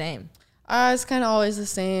always the same? It's kind of always the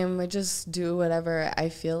same. I just do whatever I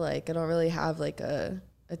feel like. I don't really have like a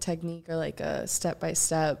technique or like a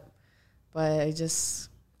step-by-step, but I just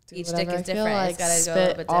do Each whatever dick is I feel different. like. It's gotta go a Spit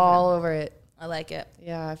little bit all over it. I like it.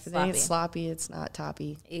 Yeah, if it Sloppy. ain't sloppy, it's not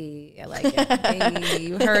toppy. I like it. Hey,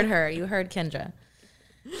 you heard her. You heard Kendra.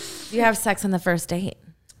 Do you have sex on the first date?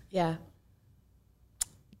 Yeah.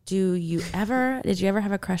 Did you ever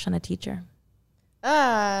have a crush on a teacher?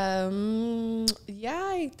 Yeah,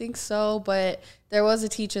 I think so. But there was a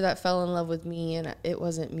teacher that fell in love with me, and it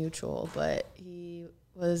wasn't mutual. But he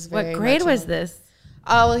was very. What grade much was this?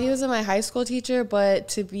 Well, he was my high school teacher, but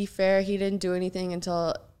to be fair, he didn't do anything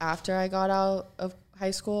until after I got out of high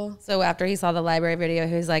school. So after he saw the library video,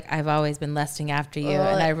 he was like, I've always been lusting after you,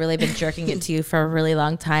 and I've really been jerking it to you for a really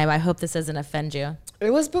long time. I hope this doesn't offend you. It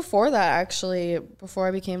was before that, actually, before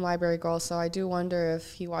I became library girl. So I do wonder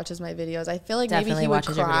if he watches my videos. I feel like Definitely maybe he would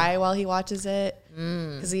watches your cry while he watches it.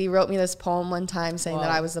 Because he wrote me this poem one time saying that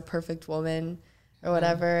Wow. I was the perfect woman or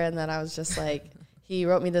whatever. And then I was just like, he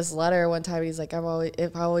wrote me this letter one time. He's like, I've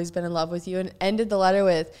always been in love with you. And ended the letter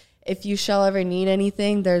with, if you shall ever need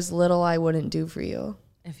anything, there's little I wouldn't do for you.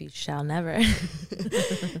 If you shall never.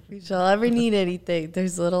 If you shall ever need anything,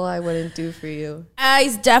 there's little I wouldn't do for you.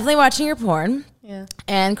 He's definitely watching your porn Yeah.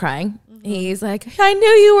 and crying. He's like, I knew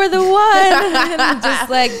you were the one. And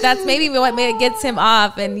just like, that's maybe what gets him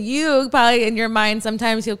off. And you probably in your mind,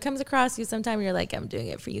 sometimes he comes across you. Sometimes you're like, I'm doing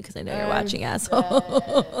it for you because I know you're watching,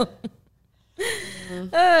 asshole.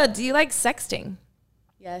 Do you like sexting?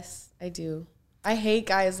 Yes, I do. I hate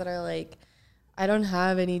guys that are like, I don't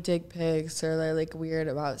have any dick pics, or they're like weird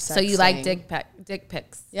about sex. So you like dick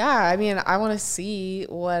pics? Yeah, I mean, I want to see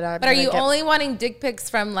what I'm. But are you only wanting dick pics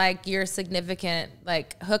from like your significant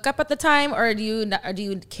like hookup at the time, or do you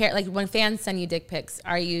care? Like when fans send you dick pics,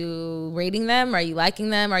 are you rating them? Are you liking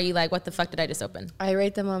them? Are you like, what the fuck did I just open? I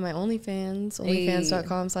rate them on my OnlyFans,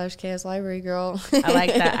 onlyfans.com/kslibraryGirl. I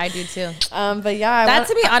like that. I do too. But yeah, That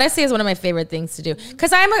to me, honestly, is one of my favorite things to do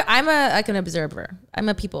because I'm like an observer. I'm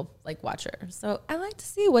a people like watcher, so I like to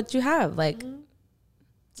see what you have. Like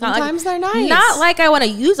sometimes they're nice. Not like I want to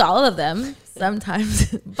use all of them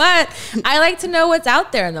sometimes, but I like to know what's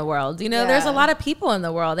out there in the world. There's a lot of people in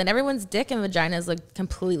the world, and everyone's dick and vaginas look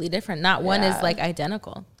completely different. Not one is like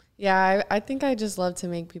identical. Yeah, I think I just love to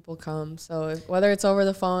make people come. So whether it's over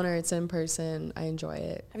the phone or it's in person, I enjoy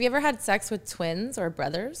it. Have you ever had sex with twins or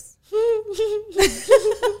brothers?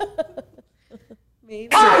 Maybe.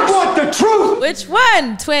 I want the truth. Which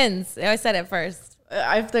one? Twins. I said it first.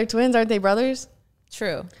 If they're twins, aren't they brothers?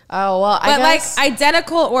 True. Oh, well, But I guess like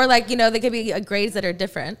identical or like, you know, they could be grades that are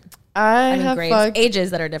different. I mean, have grades, fucked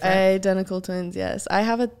ages that are different. identical twins, yes. I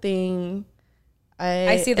have a thing.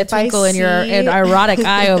 I see the if I twinkle in your see- erotic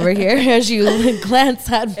eye over here as you glance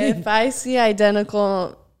at me. If I see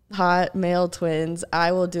identical hot male twins,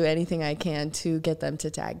 I will do anything I can to get them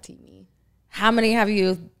to tag team me. How many have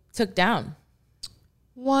you took down?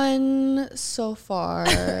 One so far.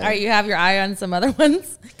 Or you have your eye on some other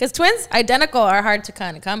ones? Because twins, identical, are hard to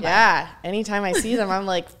kind of come by. Yeah. Anytime I see them, I'm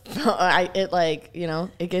like,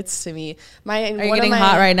 it gets to me. Are you getting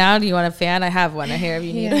hot right now? Do you want a fan? I have one here if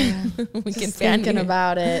you need it. We can Just fan thinking you.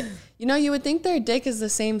 about it. You know, you would think their dick is the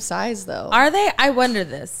same size, though. Are they? I wonder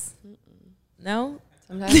this. No?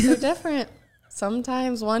 Sometimes they're different.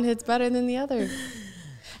 Sometimes one hits better than the other.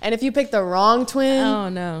 And if you pick the wrong twin, Oh,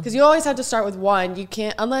 no. because you always have to start with one. You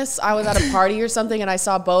can't, unless I was at a party or something and I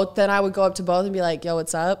saw both, then I would go up to both and be like, yo,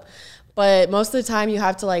 what's up? But most of the time you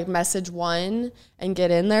have to like message one and get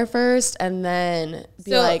in there first and then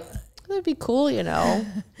be like, that'd be cool, you know?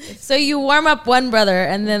 So you warm up one brother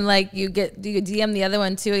and then like do you DM the other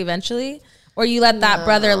one too eventually? Or you let that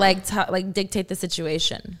brother like dictate the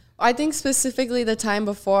situation? I think specifically the time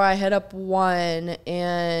before I hit up one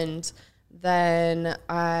and then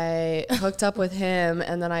I hooked up with him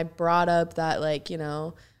and then I brought up that like, you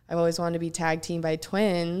know, I've always wanted to be tag teamed by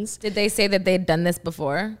twins. Did they say that they'd done this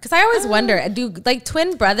before? Because I always wonder, do like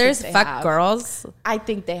twin brothers fuck have. girls? I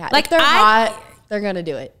think they have. Like, If they're hot, they're going to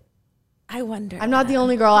do it. I wonder. I'm not the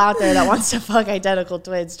only girl out there that wants to fuck identical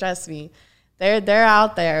twins. Trust me. They're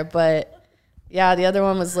out there. But yeah, the other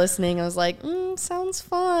one was listening. I was like, sounds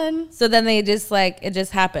fun. So then they just like, it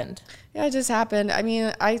just happened. Yeah, it just happened. I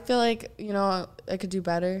mean, I feel like, you know, I could do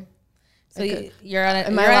better. So you're on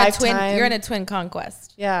in my a twin. lifetime- You're in a twin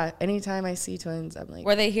conquest. Yeah, anytime I see twins, I'm like,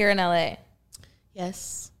 Were they here in LA?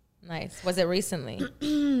 yes. Nice. Was it recently?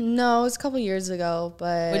 No, it was a couple years ago,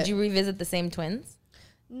 but Would you revisit the same twins?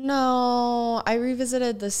 no, I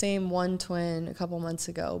revisited the same one twin a couple months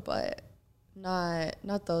ago, but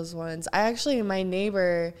not those ones. My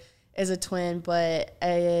neighbor is a twin, but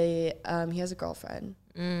he has a girlfriend.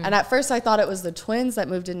 And at first I thought it was the twins that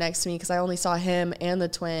moved in next to me because I only saw him and the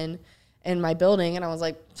twin in my building, and I was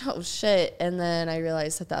like, oh shit. And then I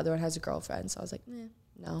realized that the other one has a girlfriend, so I was like,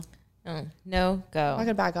 no, Oh, no, go. I'm not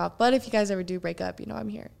gonna back off. But if you guys ever do break up, you know I'm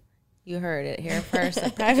here. You heard it here first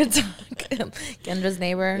at Private Talk. Kendra's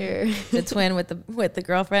neighbor, Here. the twin with the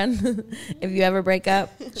girlfriend. If you ever break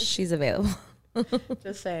up, she's available.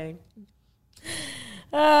 Just saying.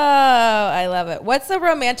 Oh, I love it. What's a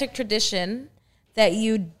romantic tradition that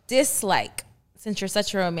you dislike since you're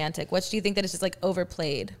such a romantic? What do you think that is just like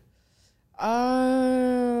overplayed?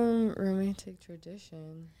 Romantic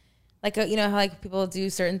tradition. Like, you know, how like people do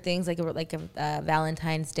certain things like a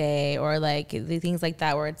Valentine's Day or like the things like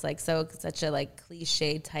that where it's like such a like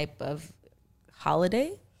cliche type of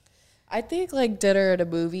holiday. I think like dinner at a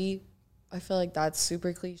movie. I feel like that's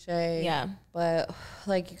super cliche. Yeah. But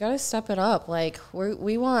like you gotta step it up. Like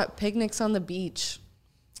we want picnics on the beach.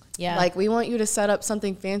 Yeah. Like we want you to set up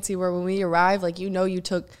something fancy where when we arrive, like you know you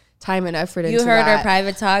took time and effort into you heard that. our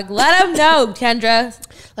Private Talk. Let them know, Kendra.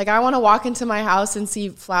 Like I want to walk into my house and see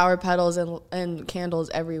flower petals and candles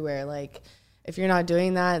everywhere. Like if you're not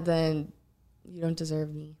doing that, then you don't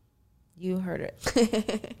deserve me. You heard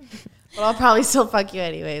it. But I'll probably still fuck you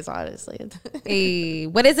anyways, honestly. Hey,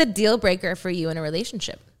 what is a deal breaker for you in a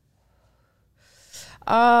relationship?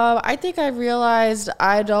 I think I realized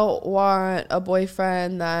I don't want a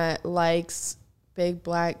boyfriend that likes big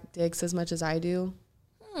black dicks as much as I do.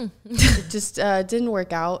 It just didn't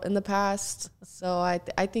work out in the past. So I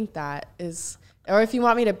think that is, or if you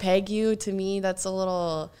want me to peg you, to me, that's a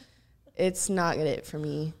little, it's not it for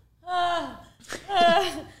me.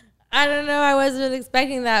 I don't know. I wasn't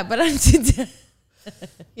expecting that, but I'm too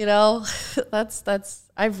You know, that's,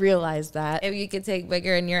 I've realized that. If you could take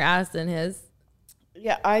bigger in your ass than his.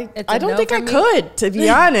 Yeah, It's I a don't no think for I me? could, to be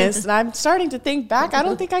honest. And I'm starting to think back. I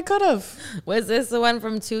don't think I could have. Was this the one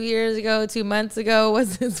from 2 years ago, 2 months ago?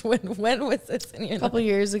 Was this when was this in your A couple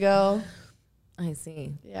years ago. I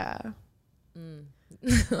see. Yeah.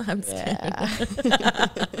 I'm scared. Yeah.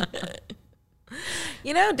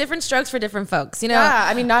 You know, different strokes for different folks. You know, Yeah,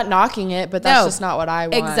 I mean, not knocking it, but that's No, just not what I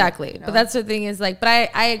want. exactly. you know? But that's the thing is like, but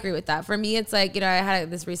I agree with that. For me, it's like, you know, I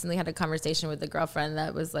recently had a conversation with a girlfriend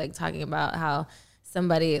that was like talking about how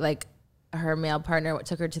somebody like her male partner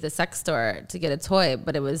took her to the sex store to get a toy,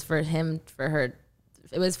 but it was for him for her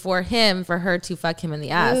to fuck him in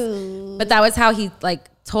the ass. Ooh. But that was how he like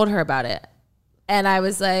told her about it. And I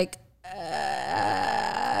was like,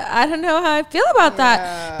 I don't know how I feel about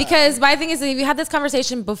that, because my thing is, we had this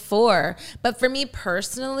conversation before, but for me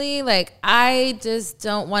personally, like, I just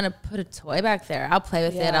don't want to put a toy back there. I'll play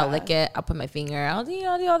with it. I'll lick it. I'll put my finger. I'll do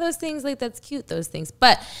all those things. Like, that's cute, those things.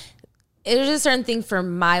 But there's a certain thing for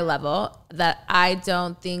my level that I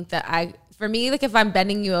don't think that for me, like, if I'm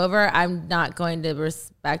bending you over, I'm not going to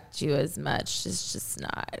respect you as much. It's just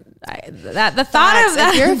not. The thought of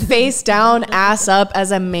that. If you're face down, ass up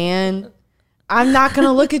as a man, I'm not going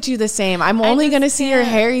to look at you the same. I'm only going to see your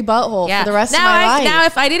hairy butthole for the rest of my life. Now,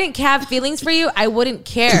 if I didn't have feelings for you, I wouldn't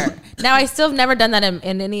care. Now, I still have never done that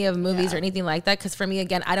in any of movies or anything like that. Because for me,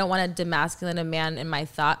 again, I don't want to demasculine a man in my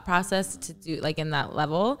thought process to do, like, in that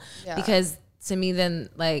level. Yeah. Because to me, then,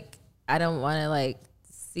 like, I don't want to, like,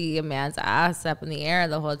 see a man's ass up in the air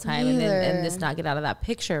the whole time and just not get out of that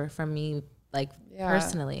picture from me, like,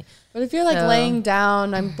 personally. But if you're like laying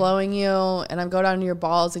down, I'm blowing you and I'm go down to your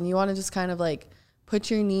balls and you want to just kind of like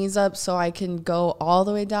put your knees up so I can go all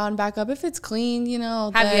the way down, back up. If it's clean, you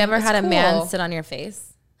know. Have you ever had a man sit on your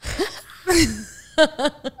face?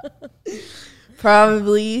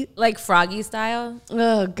 Probably. Like Froggy style?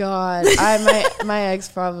 Oh God. My ex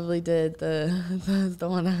probably did the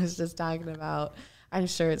one I was just talking about. I'm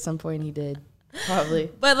sure at some point he did. Probably.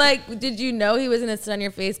 But like, did you know he was gonna sit on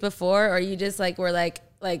your face before, or you just like were like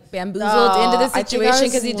bamboozled into the situation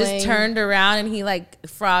because he just turned around and he like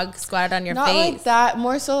frog squatted on your face? Not like that.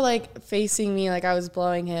 More so like facing me, like I was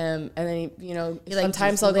blowing him, and then he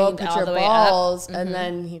sometimes I'll go put your balls, and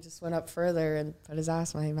then he just went up further and put his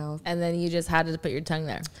ass in my mouth. And then you just had to put your tongue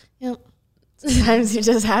there. Yep. Sometimes you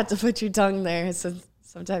just have to put your tongue there. So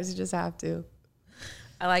sometimes you just have to.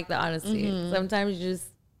 I like the honesty. Sometimes you just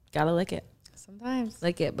gotta lick it. Sometimes.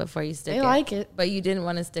 Lick it before you stick it. They like it. But you didn't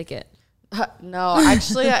want to stick it. No,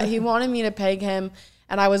 actually, he wanted me to peg him,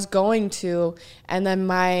 and I was going to, and then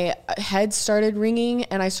my head started ringing,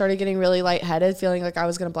 and I started getting really lightheaded, feeling like I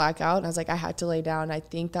was going to black out, and I was like, I had to lay down. I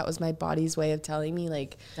think that was my body's way of telling me,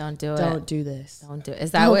 like, don't do it. Don't do this. Don't do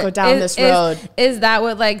it. Don't go down this road. Is that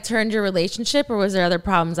what, like, turned your relationship, or was there other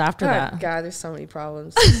problems after that? God, there's so many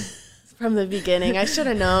problems. From the beginning. I should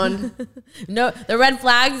have known. No, the red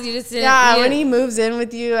flags, you just didn't. Yeah, when he moves in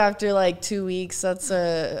with you after like 2 weeks, that's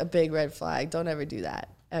a big red flag. Don't ever do that.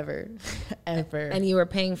 Ever. Ever. And you were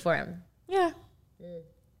paying for him. Yeah.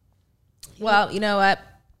 Well, you know what?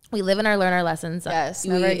 We live and learn our lessons. Yes,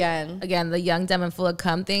 never again. Again, the young, dumb, and full of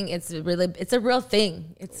cum thing, it's a real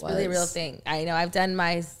thing. It's really a real thing. I know I've done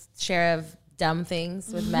my share of dumb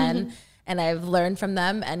things with men. And I've learned from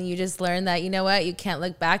them, and you just learn that, you know what, you can't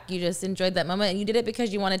look back. You just enjoyed that moment, and you did it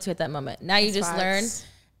because you wanted to at that moment. Now you just learn,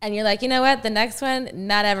 and you're like, you know what, the next one,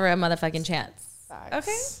 not ever a motherfucking chance. Facts.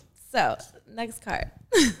 Okay, so next card.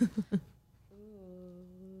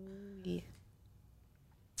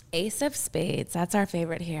 Ace of Spades. That's our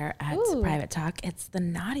favorite here at Private Talk. It's the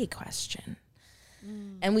naughty question.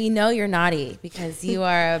 And we know you're naughty because you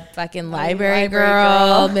are a fucking library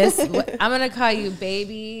girl. Miss, I'm going to call you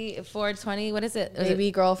Baby 420. What is it?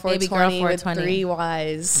 Baby Girl 420 with 3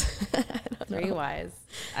 Ys. 3 Ys.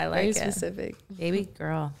 I like Very it. specific. Baby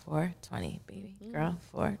Girl 420. Baby Girl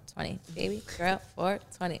 420. Baby Girl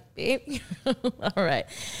 420. Baby. All right.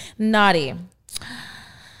 Naughty.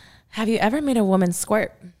 Have you ever made a woman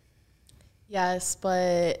squirt? Yes,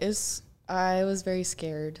 but I was very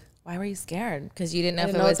scared. Why were you scared? Because you didn't know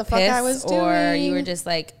if it was piss or you were just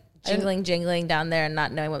like jingling down there and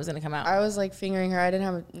not knowing what was going to come out? I was like fingering her. I didn't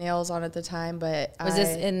have nails on at the time, but was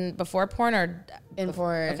this in before porn or in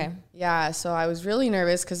porn? Okay. Yeah. So I was really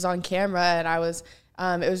nervous because on camera, and I was,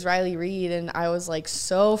 it was Riley Reid, and I was like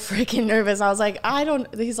so freaking nervous. I was like,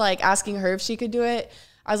 he's like asking her if she could do it.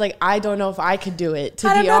 I was like, I don't know if I could do it,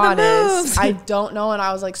 to be honest. I don't know. And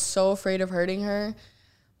I was like so afraid of hurting her.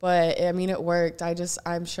 But I mean, it worked.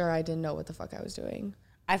 I'm sure I didn't know what the fuck I was doing.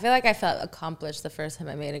 I feel like I felt accomplished the first time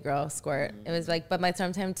I made a girl squirt. It was like, but my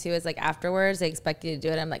sometimes too is like afterwards they expect you to do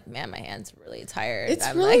it. I'm like, man, my hand's really tired.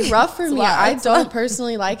 It's really rough for me. I don't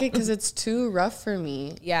personally like it because it's too rough for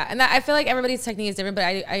me. Yeah, and I feel like everybody's technique is different, but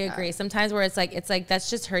I agree. Sometimes where it's like that's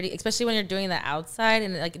just hurting, especially when you're doing the outside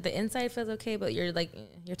and like the inside feels okay, but you're like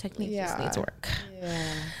your technique just needs work.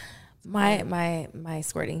 Yeah. My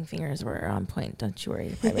squirting fingers were on point. Don't you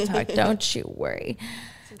worry, Private Talk. Don't you worry.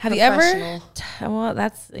 Have you ever? Well,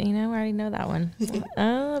 that's we already know that one.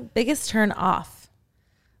 Biggest turn off.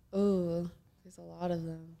 Ooh, there's a lot of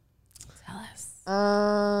them. Tell us.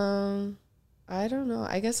 I don't know.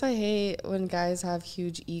 I guess I hate when guys have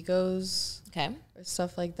huge egos. Okay. Or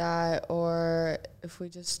stuff like that. Or if we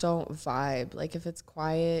just don't vibe. Like if it's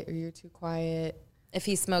quiet or you're too quiet. If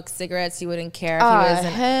he smokes cigarettes, you wouldn't care if he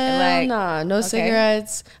wasn't hell like nah. No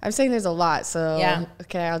cigarettes. I'm saying there's a lot, so Yeah.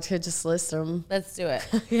 okay, I'll just list them. Let's do it.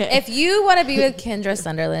 If you want to be with Kendra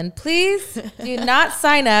Sunderland, please do not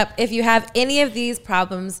sign up if you have any of these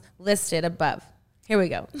problems listed above. Here we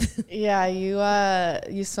go. Yeah,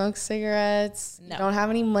 you smoke cigarettes. No. You don't have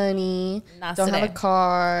any money. Not don't have today. a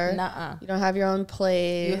car. Nuh-uh. You don't have your own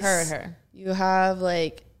place. You heard her. You have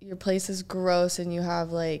like your place is gross and you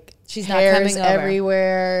have like She's not hairs coming over.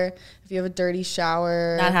 everywhere. If you have a dirty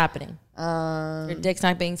shower. Not happening. Your dick's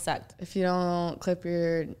not being sucked. If you don't clip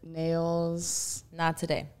your nails, Not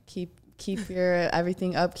today. keep your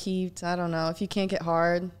everything upkeeped. I don't know. If you can't get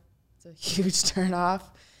hard, it's a huge turn off.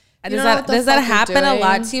 Does that happen a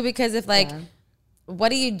lot to you? Because if like, what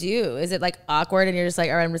do you do? Is it like awkward and you're just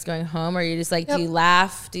like, all right, I'm just going home? Or you just like, do you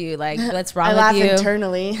laugh? Do you like, what's wrong I with laugh you?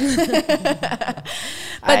 internally.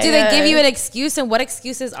 But do they give you an excuse? And what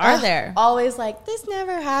excuses are there? Always like, this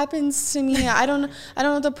never happens to me. I don't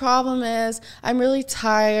know what the problem is. I'm really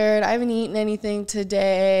tired. I haven't eaten anything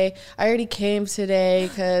today. I already came today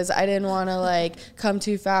because I didn't want to like come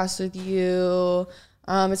too fast with you.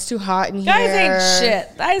 It's too hot in Guys here. ain't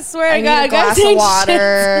shit. I swear I to need God, a glass guys of ain't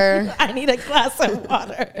water. shit. I need a glass of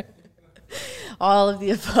water. All of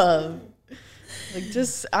the above. Like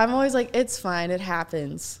I'm always like, it's fine. It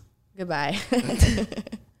happens. Goodbye.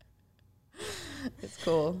 It's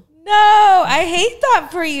cool. No, I hate that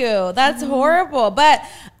for you. That's horrible. But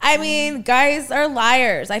I mean, guys are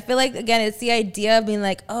liars. I feel like, again, it's the idea of being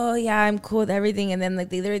like, oh yeah, I'm cool with everything, and then like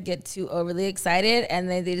they either get too overly excited and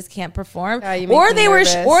they just can't perform, Yeah, you make or me they were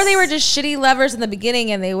nervous. just shitty lovers in the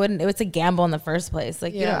beginning and they wouldn't. It was a gamble in the first place.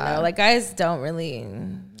 Like you don't Yeah. know. Like guys don't really.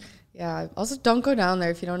 Yeah. Also, don't go down there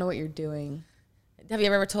if you don't know what you're doing. Have you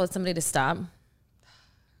ever told somebody to stop?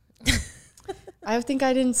 I think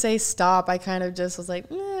I didn't say stop. I kind of just was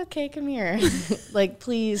like, okay, come here. Like,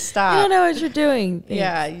 please stop. I don't know what you're doing.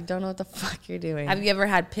 Yeah, you don't know what the fuck you're doing. Have you ever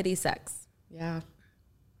had pity sex? Yeah.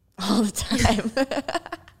 All the time.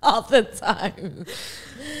 All the time.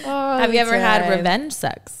 All Have you the ever had time. revenge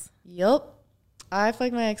sex? Yup. I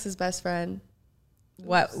fucked my ex's best friend.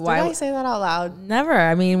 What? Did Why? I say that out loud? Never.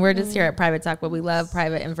 I mean, we're just here at Private Talk, but we love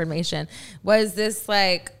private information. Was this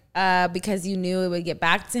like because you knew it would get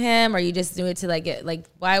back to him, or you just knew it to like get like?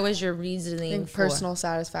 Why was your I reasoning think for? personal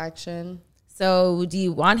satisfaction. So, do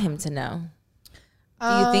you want him to know? Do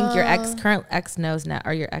you think your current ex knows now,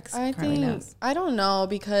 or your ex currently knows? I don't know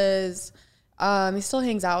because he still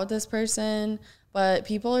hangs out with this person, but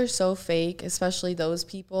people are so fake, especially those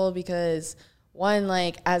people, because one,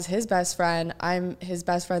 like, as his best friend, I'm his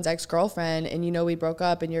best friend's ex-girlfriend, and you know we broke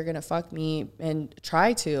up and you're gonna fuck me and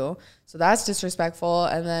try to. So that's disrespectful.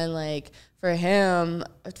 And then like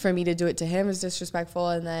for me to do it to him is disrespectful.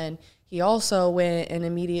 And then he also went and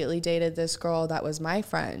immediately dated this girl that was my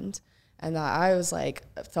friend. And that I was like,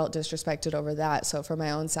 felt disrespected over that. So for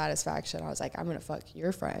my own satisfaction, I was like, I'm going to fuck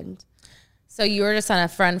your friend. So you were just on a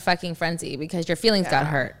friend fucking frenzy because your feelings got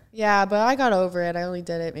hurt. Yeah, but I got over it. I only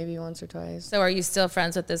did it maybe once or twice. So are you still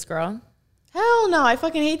friends with this girl? Hell no, I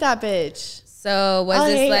fucking hate that bitch. So was I'll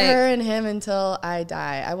this hate like, her and him until I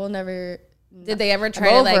die. I will never. did they ever try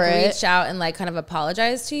I'm to like over it. reach out and like kind of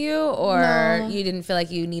apologize to you, or No. you didn't feel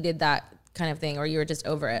like you needed that kind of thing, or you were just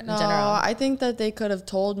over it No, in general? I think that they could have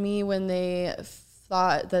told me when they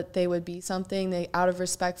thought that they would be something. They, out of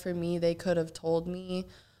respect for me, they could have told me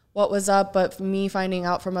what was up. But me finding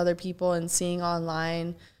out from other people and seeing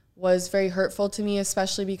online was very hurtful to me,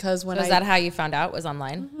 especially because when So is that how you found out, was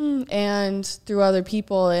online? and through other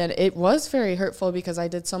people, and it was very hurtful because I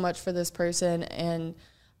did so much for this person. And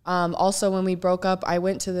also when we broke up, I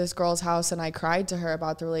went to this girl's house and I cried to her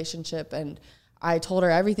about the relationship, and I told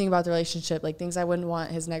her everything about the relationship, like things I wouldn't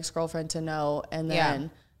want his next girlfriend to know. And then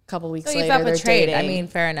a couple weeks So you later, felt they're betrayed. dating. I mean,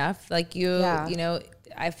 fair enough. Like you Yeah. know,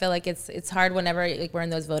 I feel like it's hard whenever like we're in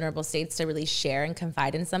those vulnerable states to really share and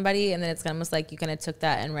confide in somebody, and then it's almost like you kind of took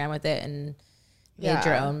that and ran with it and made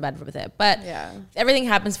your own bed with it. But everything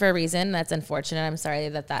happens for a reason. That's unfortunate. I'm sorry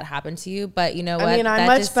that happened to you. But you know what? I mean, I'm That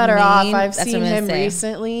much just better off. means- I've that's seen what I'm him gonna say.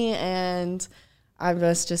 recently, and I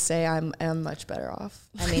must just say I'm much better off.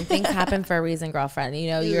 I mean, things happen for a reason, girlfriend.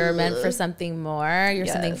 You know, you're meant for something more. You're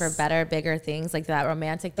something for Yes. better, bigger things, like that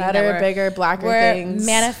romantic thing. Better, that we're- bigger, blacker we're things.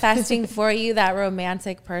 manifesting for you, that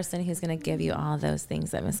romantic person who's going to give you all those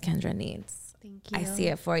things that Miss Kendra needs. Thank you. I see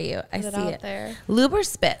it for you. I Put see out it. there. Lube or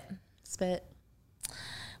spit? Spit.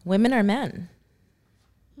 Women or men?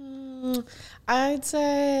 I'd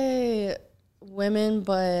say women,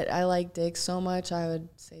 but I like dicks so much, I would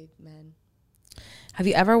say men. Have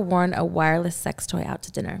you ever worn a wireless sex toy out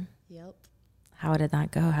to dinner? Yep. How did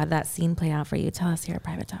that go? How did that scene play out for you? Tell us here at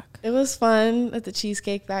Private Talk. It was fun at the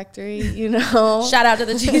Cheesecake Factory, you know. Shout out to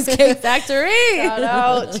the Cheesecake Factory. Shout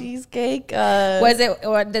out Cheesecake. Was it,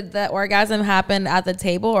 or did the orgasm happen at the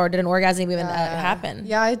table, or did an orgasm even happen?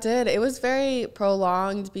 Yeah, I did. It was very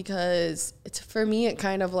prolonged because for me, it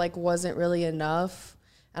kind of like wasn't really enough.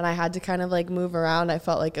 And I had to kind of like move around. I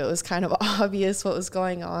felt like it was kind of obvious what was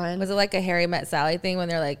going on. Was it like a Harry Met Sally thing when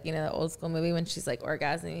they're like, you know, the old school movie when she's like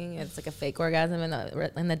orgasming? It's like a fake orgasm in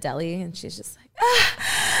the deli, and she's just like,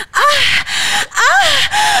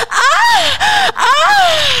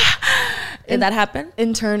 Did that happen?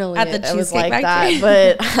 Internally, At the it was Cheesecake like Factory?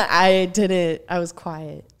 that, but I didn't. I was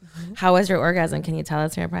quiet. How was your orgasm? Can you tell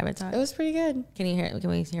us here in Private Talk? It was pretty good. Can you hear it? Can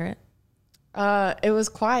we hear it? It was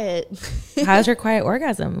quiet. How's your quiet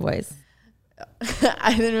orgasm voice?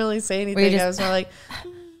 I didn't really say anything. I was more like,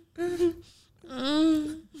 and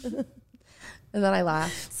then I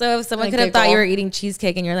laughed. So if someone I could have thought you giggle. were eating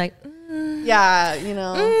cheesecake and you're like, Yeah, you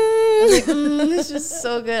know, I was like, it's just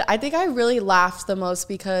so good. I think I really laughed the most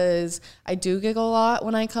because I do giggle a lot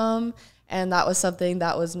when I come, and that was something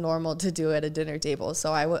that was normal to do at a dinner table.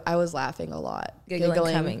 So I was laughing a lot,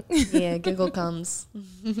 Giggling coming. Yeah, giggle comes.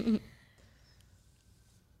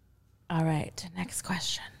 all right, next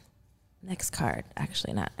question. Next card.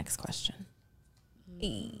 Actually, not next question.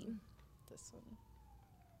 E. This one.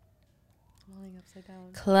 I'm lying upside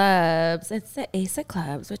down. Clubs. It's the Ace of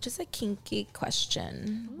Clubs, which is a kinky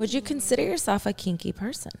question. Would you consider yourself a kinky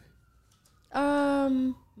person?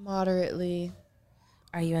 Moderately.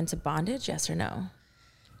 Are you into bondage? Yes or no?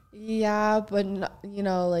 Yeah, but you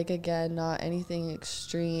know, like again, not anything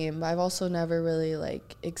extreme. I've also never really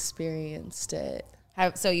like experienced it.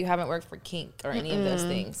 So you haven't worked for kink or any of those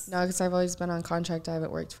things? No, because I've always been on contract. I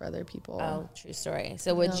haven't worked for other people. Oh, true story.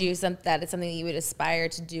 So would you, that is something that you would aspire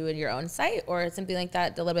to do in your own site, or something like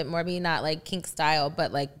that, a little bit more, maybe not like kink style,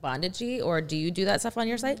 but like bondagey, or do you do that stuff on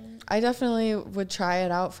your site? I definitely would try it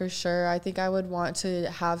out for sure. I think I would want to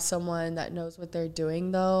have someone that knows what they're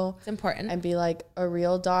doing though. It's important. And be like a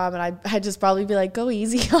real dom, and I'd just probably be like, go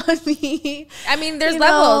easy on me. I mean, there's You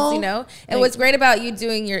levels, know? you know. And what's great about you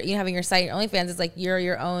doing you having your site, your OnlyFans, is like you're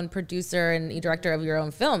your own producer and director of your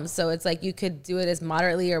own films. So it's like you could do it as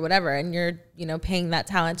moderately or whatever, and you're, you know, paying that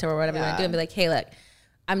talent or whatever you want to do, and be like, hey, look,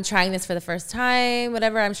 I'm trying this for the first time,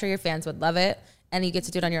 whatever. I'm sure your fans would love it, and you get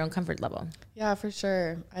to do it on your own comfort level. Yeah, For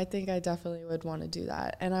sure. I think I definitely would want to do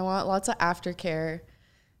that, and I want lots of aftercare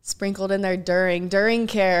sprinkled in there during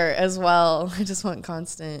care as well. I just want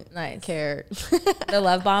constant care. The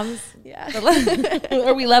love bombs. Yeah.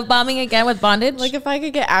 Are we love bombing again with bondage? Like if I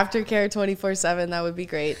could get aftercare 24/7, that would be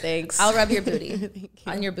great. Thanks. I'll rub your booty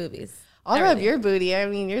on your boobies. I'll rub your booty. I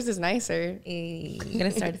mean, yours is nicer. You're gonna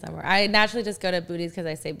start somewhere. I naturally just go to booties because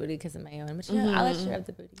I say booty because of my own. But I'll let you rub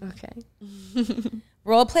the booty. Okay.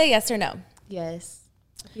 Role play, yes or no? Yes.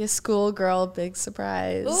 Be a schoolgirl, big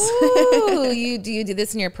surprise. Ooh, do you do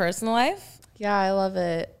this in your personal life? Yeah, I love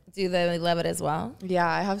it. Do they love it as well? Yeah,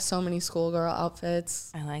 I have so many schoolgirl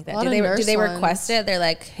outfits. I like that. Do they request it? They're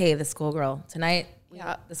like, hey, the schoolgirl tonight.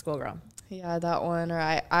 Yeah, the schoolgirl. Yeah, that one. Or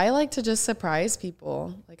I like to just surprise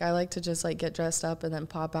people. Like I like to just like get dressed up and then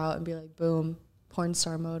pop out and be like, boom, porn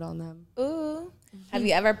star mode on them. Ooh. Have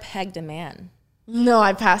you ever pegged a man? No,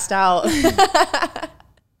 I passed out.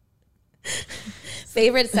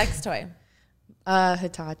 Favorite sex toy?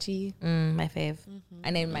 Hitachi. My fave. I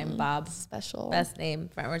named mine Bob. Special. Best name.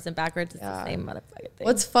 Frontwards and backwards. It's the same motherfucking thing.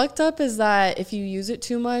 What's fucked up is that if you use it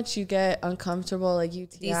too much, you get uncomfortable, like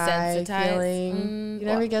UTI Desensitized. feeling. You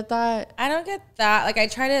never get that? I don't get that. Like I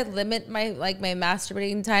try to limit my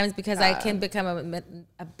masturbating times because I can become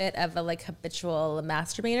a bit of a like habitual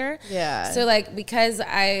masturbator. Yeah. So like because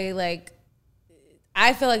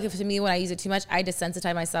I feel like to me when I use it too much, I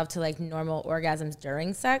desensitize myself to like normal orgasms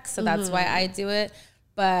during sex. So that's why I do it.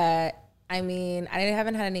 But I mean, I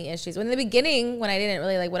haven't had any issues. When in the beginning, when I didn't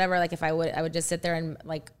really like whatever, like if I would just sit there and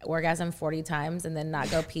like orgasm 40 times and then not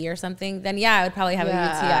go pee or something, then yeah, I would probably have a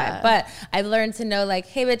UTI. But I've learned to know like,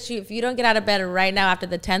 hey, bitch, if you don't get out of bed right now after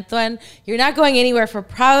the 10th one, you're not going anywhere for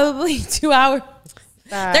probably 2 hours.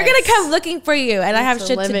 They're going to come looking for you. And I have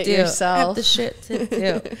shit to do. Yourself. I have the shit to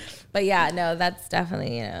do. But yeah, no, that's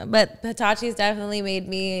definitely, you know. But Hitachi's definitely made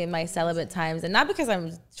me in my celibate times. And not because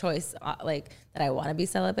I'm choice, like, that I want to be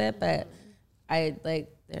celibate, but I,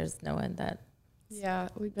 like, there's no one that. Yeah,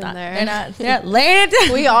 we've been there. They're not laying it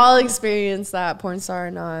down. We all experienced that, porn star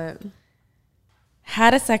or not.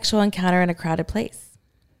 Had a sexual encounter in a crowded place.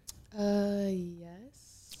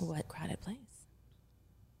 Yes. What crowded place?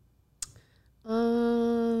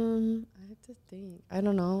 I have to think. I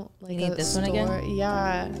don't know. Like You need this one again?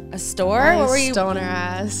 Yeah. A store? My What were you? stoner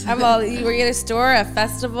ass. Were you at a store, a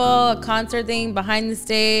festival, a concert thing, behind the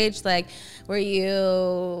stage? Like, were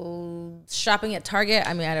you shopping at Target?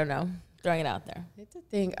 I mean, I don't know. Throwing it out there. I have to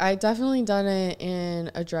think. I definitely done it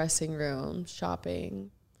in a dressing room,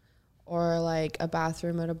 shopping, or like a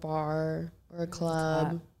bathroom at a bar or a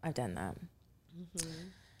club. I've done that.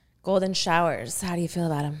 Golden showers. How do you feel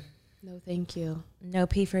about them? No, thank you. No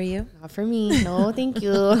pee for you? Not for me. No, thank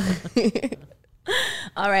you.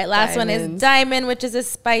 All right, last one is Diamonds. diamond, which is a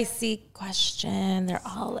spicy question. They're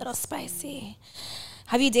all a little spicy.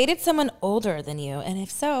 Have you dated someone older than you? And if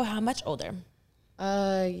so, how much older?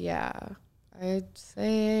 Yeah. I'd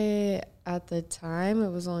say at the time it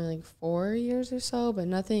was only like 4 years or so, but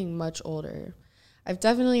nothing much older. I've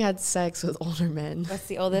definitely had sex with older men. What's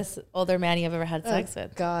the older man you've ever had sex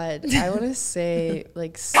with? God, I want to say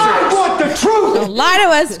like I want the truth. Don't lie to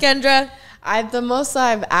us, Kendra. the most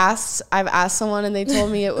I've asked someone and they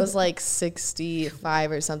told me it was like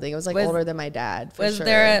 65 or something. It was like older than my dad. For Was sure.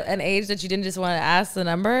 there an age that you didn't just want to ask the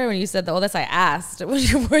number? When you said the oldest, I asked. Were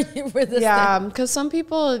this Yeah, because some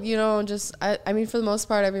people, just I mean, for the most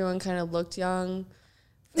part, everyone kind of looked young.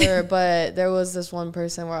 But there was this one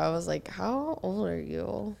person where I was like, "How old are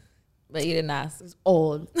you?" But you didn't ask. It was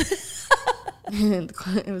old.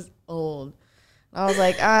 It was old. I was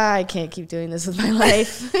like, I can't keep doing this with my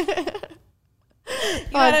life. You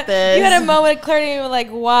Fuck this. had a moment of clarity. You were like,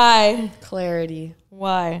 why? Clarity.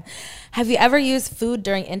 Why? Have you ever used food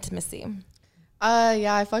during intimacy?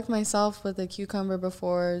 Yeah, I fucked myself with a cucumber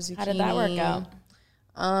before, zucchini. How did that work out?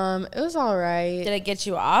 It was all right. Did it get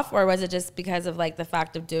you off, or was it just because of like the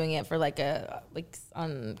fact of doing it for like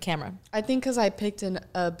on camera? I think because I picked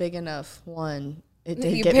a big enough one, it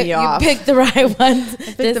did You get me off. You picked the right ones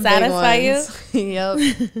Picked to the big satisfy you. ones.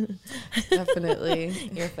 Yep, definitely.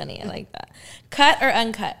 You're funny. I like that. Cut or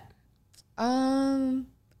uncut? I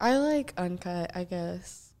like uncut, I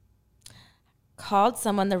guess. Called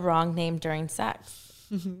someone the wrong name during sex?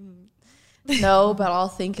 No, but I'll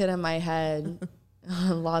think it in my head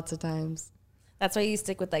lots of times. That's why you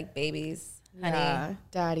stick with like babies, honey, Yeah,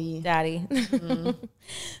 daddy. daddy.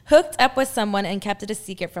 Hooked up with someone and kept it a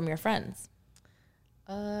secret from your friends?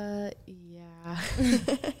 Yeah.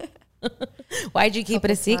 Why'd you keep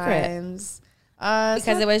it a secret? Times.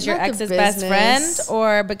 Because it was your not the ex's best friend, business.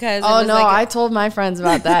 or because? Oh it was no, like I told my friends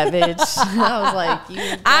about that, bitch. I was like,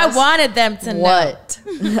 I wanted them to know. what?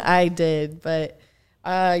 I did, but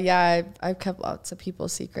yeah, I've kept lots of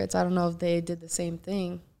people's secrets. I don't know if they did the same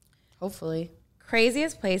thing. Hopefully.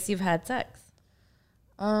 Craziest place you've had sex?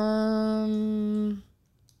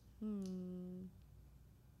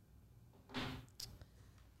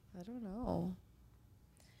 I don't know.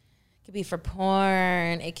 It could be for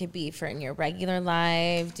porn. It could be for in your regular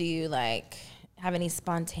life. Do you like have any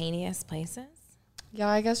spontaneous places? Yeah,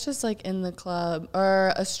 I guess just like in the club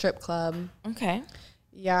or a strip club. Okay.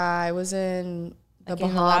 Yeah, I was in the Like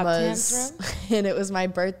in the lap Bahamas dance and it was my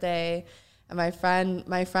birthday and my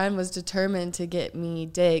friend was determined to get me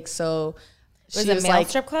dick. So Was she it a was male like,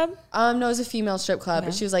 strip club? no, it was a female strip club. But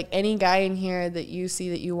Okay. she was like, any guy in here that you see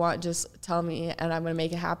that you want, just tell me and I'm going to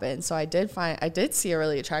make it happen. So I did see a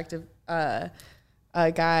really attractive guy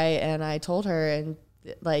and I told her, and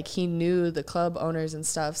like he knew the club owners and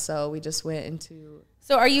stuff. So we just went into.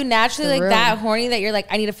 So are you naturally the like room. that horny that you're like,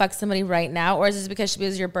 I need to fuck somebody right now? Or is this because it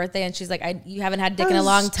was your birthday and she's like, you haven't had dick in a was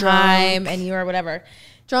long time drunk. and you or whatever?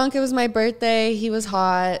 Drunk, it was my birthday. He was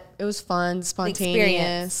hot. It was fun, experience.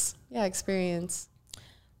 spontaneous. Yeah, experience.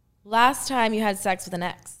 Last time you had sex with an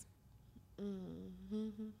ex?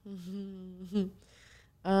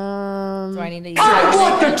 Do I need to use I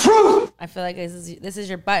want the truth. I feel like this is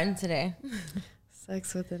your button today.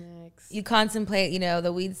 Sex with an ex. You contemplate,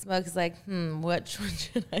 the weed smoke is like, which one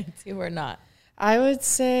should I do or not? I would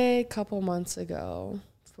say a couple months ago.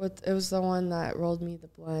 It was the one that rolled me the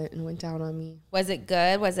blunt and went down on me. Was it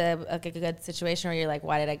good? Was it a good situation where you're like,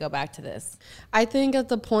 why did I go back to this? I think at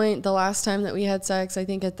the last time that we had sex, I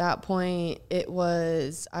think at that point I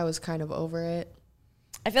was kind of over it.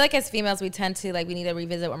 I feel like as females, we tend to we need to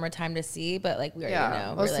revisit one more time to see, but we already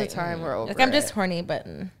know. Most we're of the time we're over Like, I'm just it. horny, but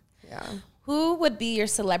Yeah. who would be your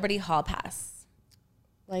celebrity hall pass?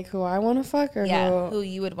 Like who I want to fuck or Yeah, who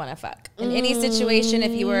you would want to fuck. In any situation,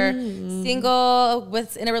 if you were single,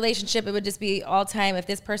 in a relationship, it would just be all time. If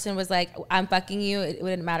this person was like, I'm fucking you, it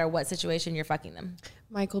wouldn't matter what situation you're fucking them.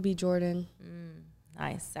 Michael B. Jordan.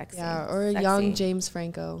 Nice, sexy. Yeah, or a sexy. young James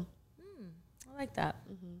Franco. I like that.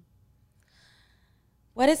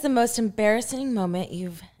 What is the most embarrassing moment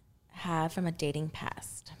you've had from a dating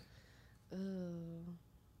past?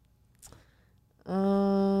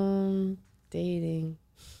 Dating.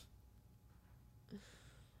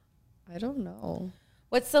 I don't know.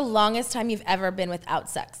 What's the longest time you've ever been without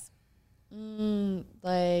sex?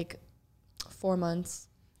 Like 4 months.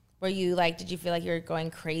 Were you like, did you feel like you were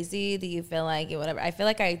going crazy? Do you feel like whatever? I feel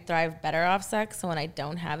like I thrive better off sex. So when I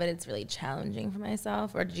don't have it, it's really challenging for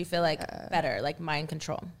myself. Or did you feel like better, like mind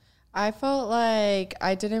control? I felt like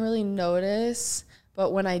I didn't really notice,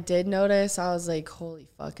 but when I did notice, I was like, holy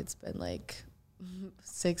fuck, it's been like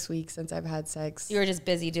 6 weeks since I've had sex. You were just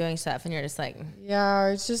busy doing stuff and you're just like, Yeah,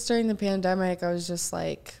 it's just during the pandemic, I was just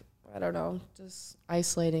like, I don't know, just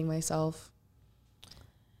isolating myself.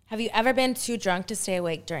 have you ever been too drunk to stay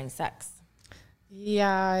awake during sex?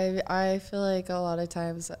 Yeah, I feel like a lot of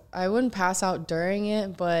times I wouldn't pass out during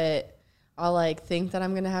it, but I'll like think that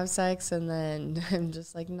I'm going to have sex and then I'm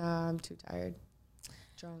just like, nah, I'm too tired.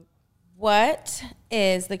 Drunk. What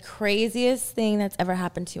is the craziest thing that's ever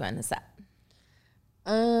happened to you on the set?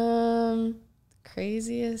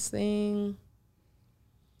 Craziest thing.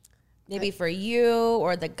 Maybe for you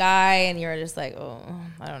or the guy and you're just like, oh,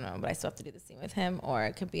 I don't know, but I still have to do the scene with him. Or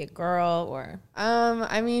it could be a girl or.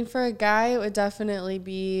 I mean, for a guy, it would definitely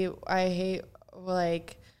be, I hate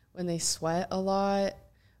like when they sweat a lot.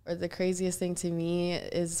 Or the craziest thing to me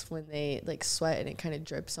is when they like sweat and it kind of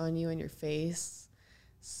drips on you and your face.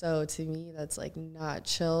 So to me, that's like not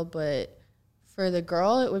chill. But for the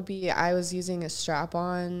girl, it would be, I was using a strap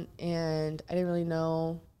on and I didn't really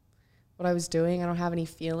know what I was doing. I don't have any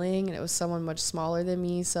feeling, and it was someone much smaller than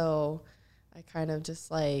me, so I kind of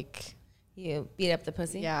just like, you beat up the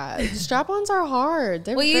pussy? yeah. Strap-ons are hard.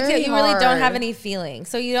 They're well, you very really don't have hard. any feeling,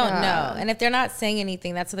 so you don't Yeah. know. And if they're not saying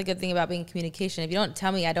anything, that's the good thing about being in communication. If you don't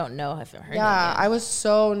tell me, I don't know if it hurt. Yeah, I was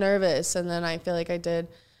so nervous, and then I feel like I did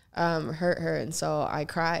hurt her, and so I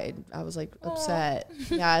cried. I was like upset.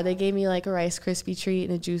 Yeah, they gave me like a Rice Krispie treat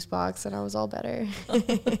in a juice box, and I was all better.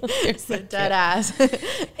 You're so Dead ass.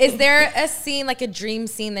 Is there a scene, like a dream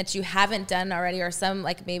scene that you haven't done already, or some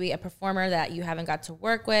like maybe a performer that you haven't got to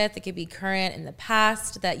work with? It could be current in the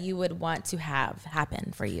past that you would want to have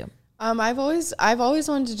happen for you. I've always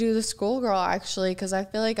wanted to do the schoolgirl, actually, because I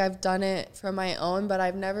feel like I've done it for my own, but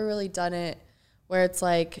I've never really done it where it's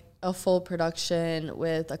like a full production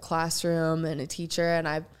with a classroom and a teacher. And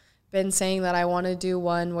I've been saying that I want to do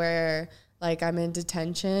one where like I'm in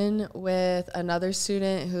detention with another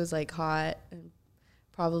student who's like hot and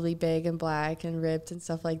probably big and black and ripped and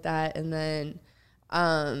stuff like that. And then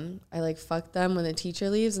I like fuck them when the teacher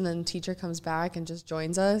leaves, and then the teacher comes back and just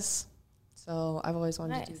joins us. So I've always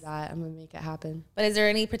wanted to do that. I'm going to make it happen. But is there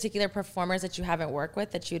any particular performers that you haven't worked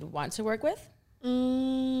with that you'd want to work with?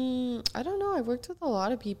 I don't know. I've worked with a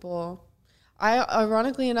lot of people.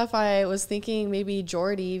 Ironically enough, I was thinking maybe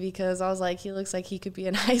Jordy, because I was like, he looks like he could be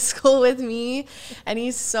in high school with me, and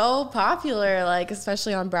he's so popular, like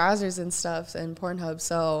especially on browsers and stuff and Pornhub.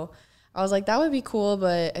 So I was like, that would be cool,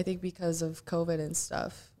 but I think because of COVID and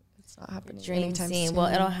stuff, it's not happening. Dream scene. Well,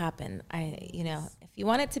 it'll happen. If you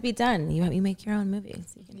want it to be done, you make your own movie.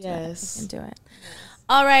 So you can do it. You can do it.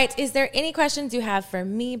 All right. Is there any questions you have for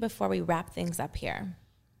me before we wrap things up here?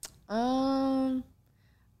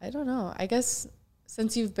 I don't know. I guess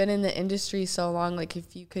since you've been in the industry so long, like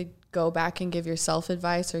if you could go back and give yourself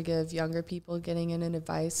advice or give younger people getting in an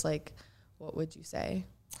advice, like what would you say?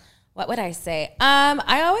 What would I say?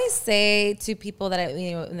 I always say to people that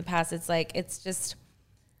in the past, it's just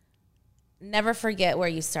never forget where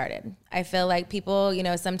you started. I feel like people,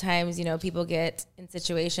 sometimes, people get in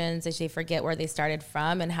situations that they forget where they started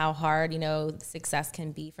from and how hard, success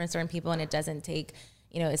can be for certain people. And it doesn't take,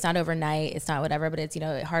 it's not overnight, it's not whatever, but it's,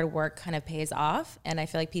 hard work kind of pays off. And I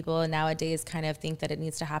feel like people nowadays kind of think that it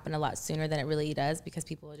needs to happen a lot sooner than it really does, because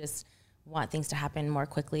people just want things to happen more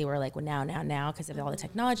quickly. We're like, well, now, because of all the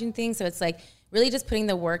technology and things. So it's like really just putting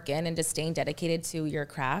the work in and just staying dedicated to your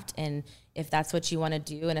craft. And if that's what you want to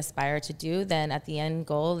do and aspire to do, then at the end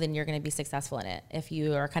goal, then you're going to be successful in it. If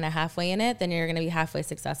you are kind of halfway in it, then you're going to be halfway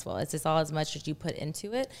successful. It's just all as much as you put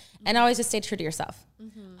into it, and always just stay true to yourself.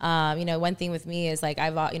 One thing with me is like,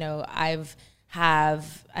 I'm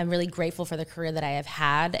really grateful for the career that I have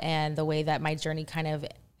had and the way that my journey kind of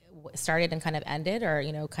started and kind of ended,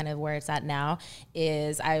 or kind of where it's at now,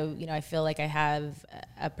 is I feel like I have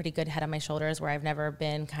a pretty good head on my shoulders, where I've never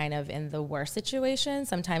been kind of in the worst situation,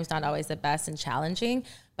 sometimes not always the best and challenging,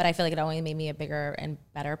 but I feel like it only made me a bigger and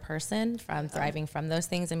better person from thriving from those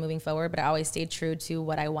things and moving forward. But I always stayed true to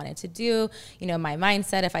what I wanted to do. My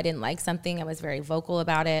mindset, if I didn't like something, I was very vocal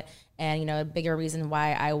about it. And, a bigger reason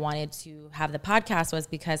why I wanted to have the podcast was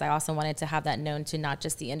because I also wanted to have that known to not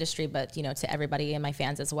just the industry, but, to everybody and my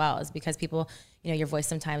fans as well, is because people, your voice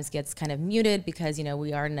sometimes gets kind of muted because,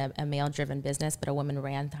 we are in a male-driven business, but a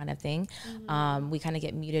woman-ran kind of thing. We kind of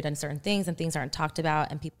get muted on certain things, and things aren't talked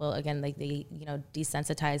about, and people, again, like they,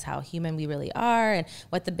 desensitize how human we really are and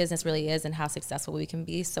what the business really is and how successful we can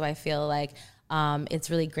be. So I feel like it's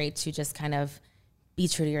really great to just kind of be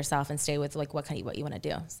true to yourself and stay with like what you want to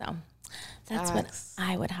do. So that's what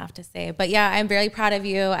I would have to say. But yeah, I'm very proud of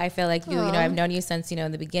you. I feel like I've known you since,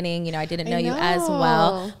 in the beginning, I didn't know you as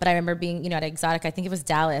well, but I remember being, at Exotic, I think it was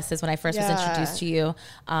Dallas is when I first was introduced to you.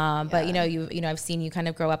 But I've seen you kind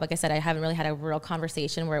of grow up. Like I said, I haven't really had a real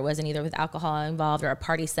conversation where it wasn't either with alcohol involved or a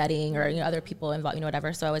party setting or, other people involved,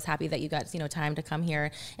 whatever. So I was happy that you got, time to come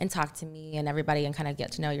here and talk to me and everybody and kind of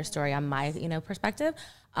get to know your story on my, perspective.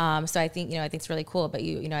 So I think it's really cool, but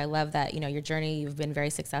I love that, your journey, you've been very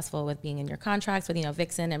successful with being in your contracts with,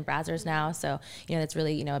 Vixen and Brazzers now. So, that's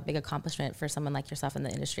really, a big accomplishment for someone like yourself in the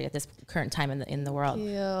industry at this current time in the world.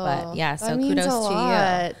 But yeah, so kudos to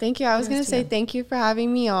you. Thank you. I was going to say thank you for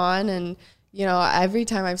having me on. And, every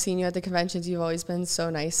time I've seen you at the conventions, you've always been so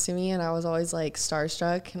nice to me. And I was always like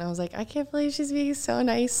starstruck. And I was like, I can't believe she's being so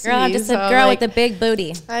nice to me. Just a girl with a big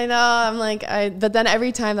booty. I know. I'm like, but then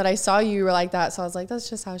every time that I saw you, you were like that. So I was like, that's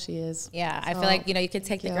just how she is. Yeah. So, I feel like, you could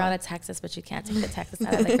take the girl out of Texas, but you can't take the Texas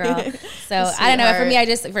out of the girl. So I don't know. For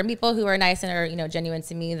me, for people who are nice and are, genuine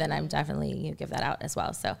to me, then I'm definitely, give that out as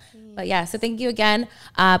well. So, but yeah, so thank you again.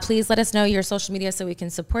 Please let us know your social media so we can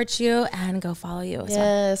support you and go follow you.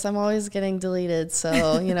 Yes. I'm always getting deleted,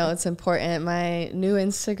 so it's important. My new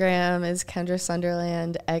Instagram is Kendra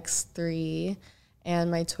Sunderland X3, and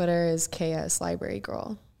my Twitter is KS Library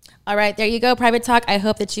Girl. All right, there you go, Private Talk. I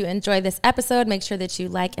hope that you enjoyed this episode. Make sure that you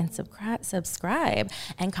like and subscribe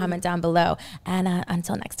and comment down below. And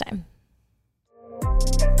until next time.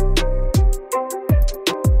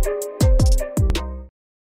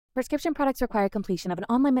 Prescription products require completion of an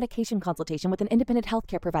online medication consultation with an independent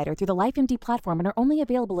healthcare provider through the LifeMD platform and are only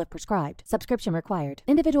available if prescribed. Subscription required.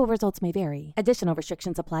 Individual results may vary. Additional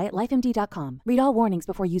restrictions apply at lifemd.com. Read all warnings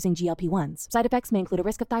before using GLP-1s. Side effects may include a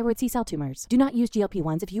risk of thyroid C-cell tumors. Do not use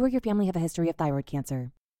GLP-1s if you or your family have a history of thyroid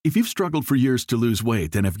cancer. If you've struggled for years to lose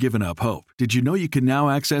weight and have given up hope, did you know you can now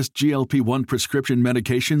access GLP-1 prescription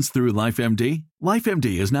medications through LifeMD?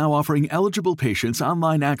 LifeMD is now offering eligible patients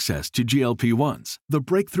online access to GLP-1s, the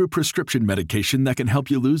breakthrough prescription medication that can help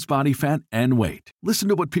you lose body fat and weight. Listen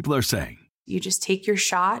to what people are saying. You just take your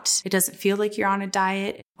shot. It doesn't feel like you're on a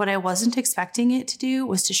diet. What I wasn't expecting it to do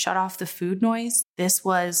was to shut off the food noise. This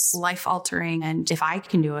was life-altering, and if I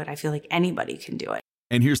can do it, I feel like anybody can do it.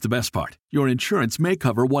 And here's the best part. Your insurance may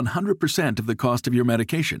cover 100% of the cost of your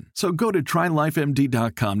medication. So go to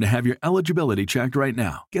TryLifeMD.com to have your eligibility checked right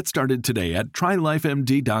now. Get started today at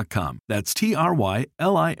TryLifeMD.com. That's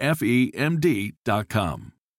TryLifeMD.com.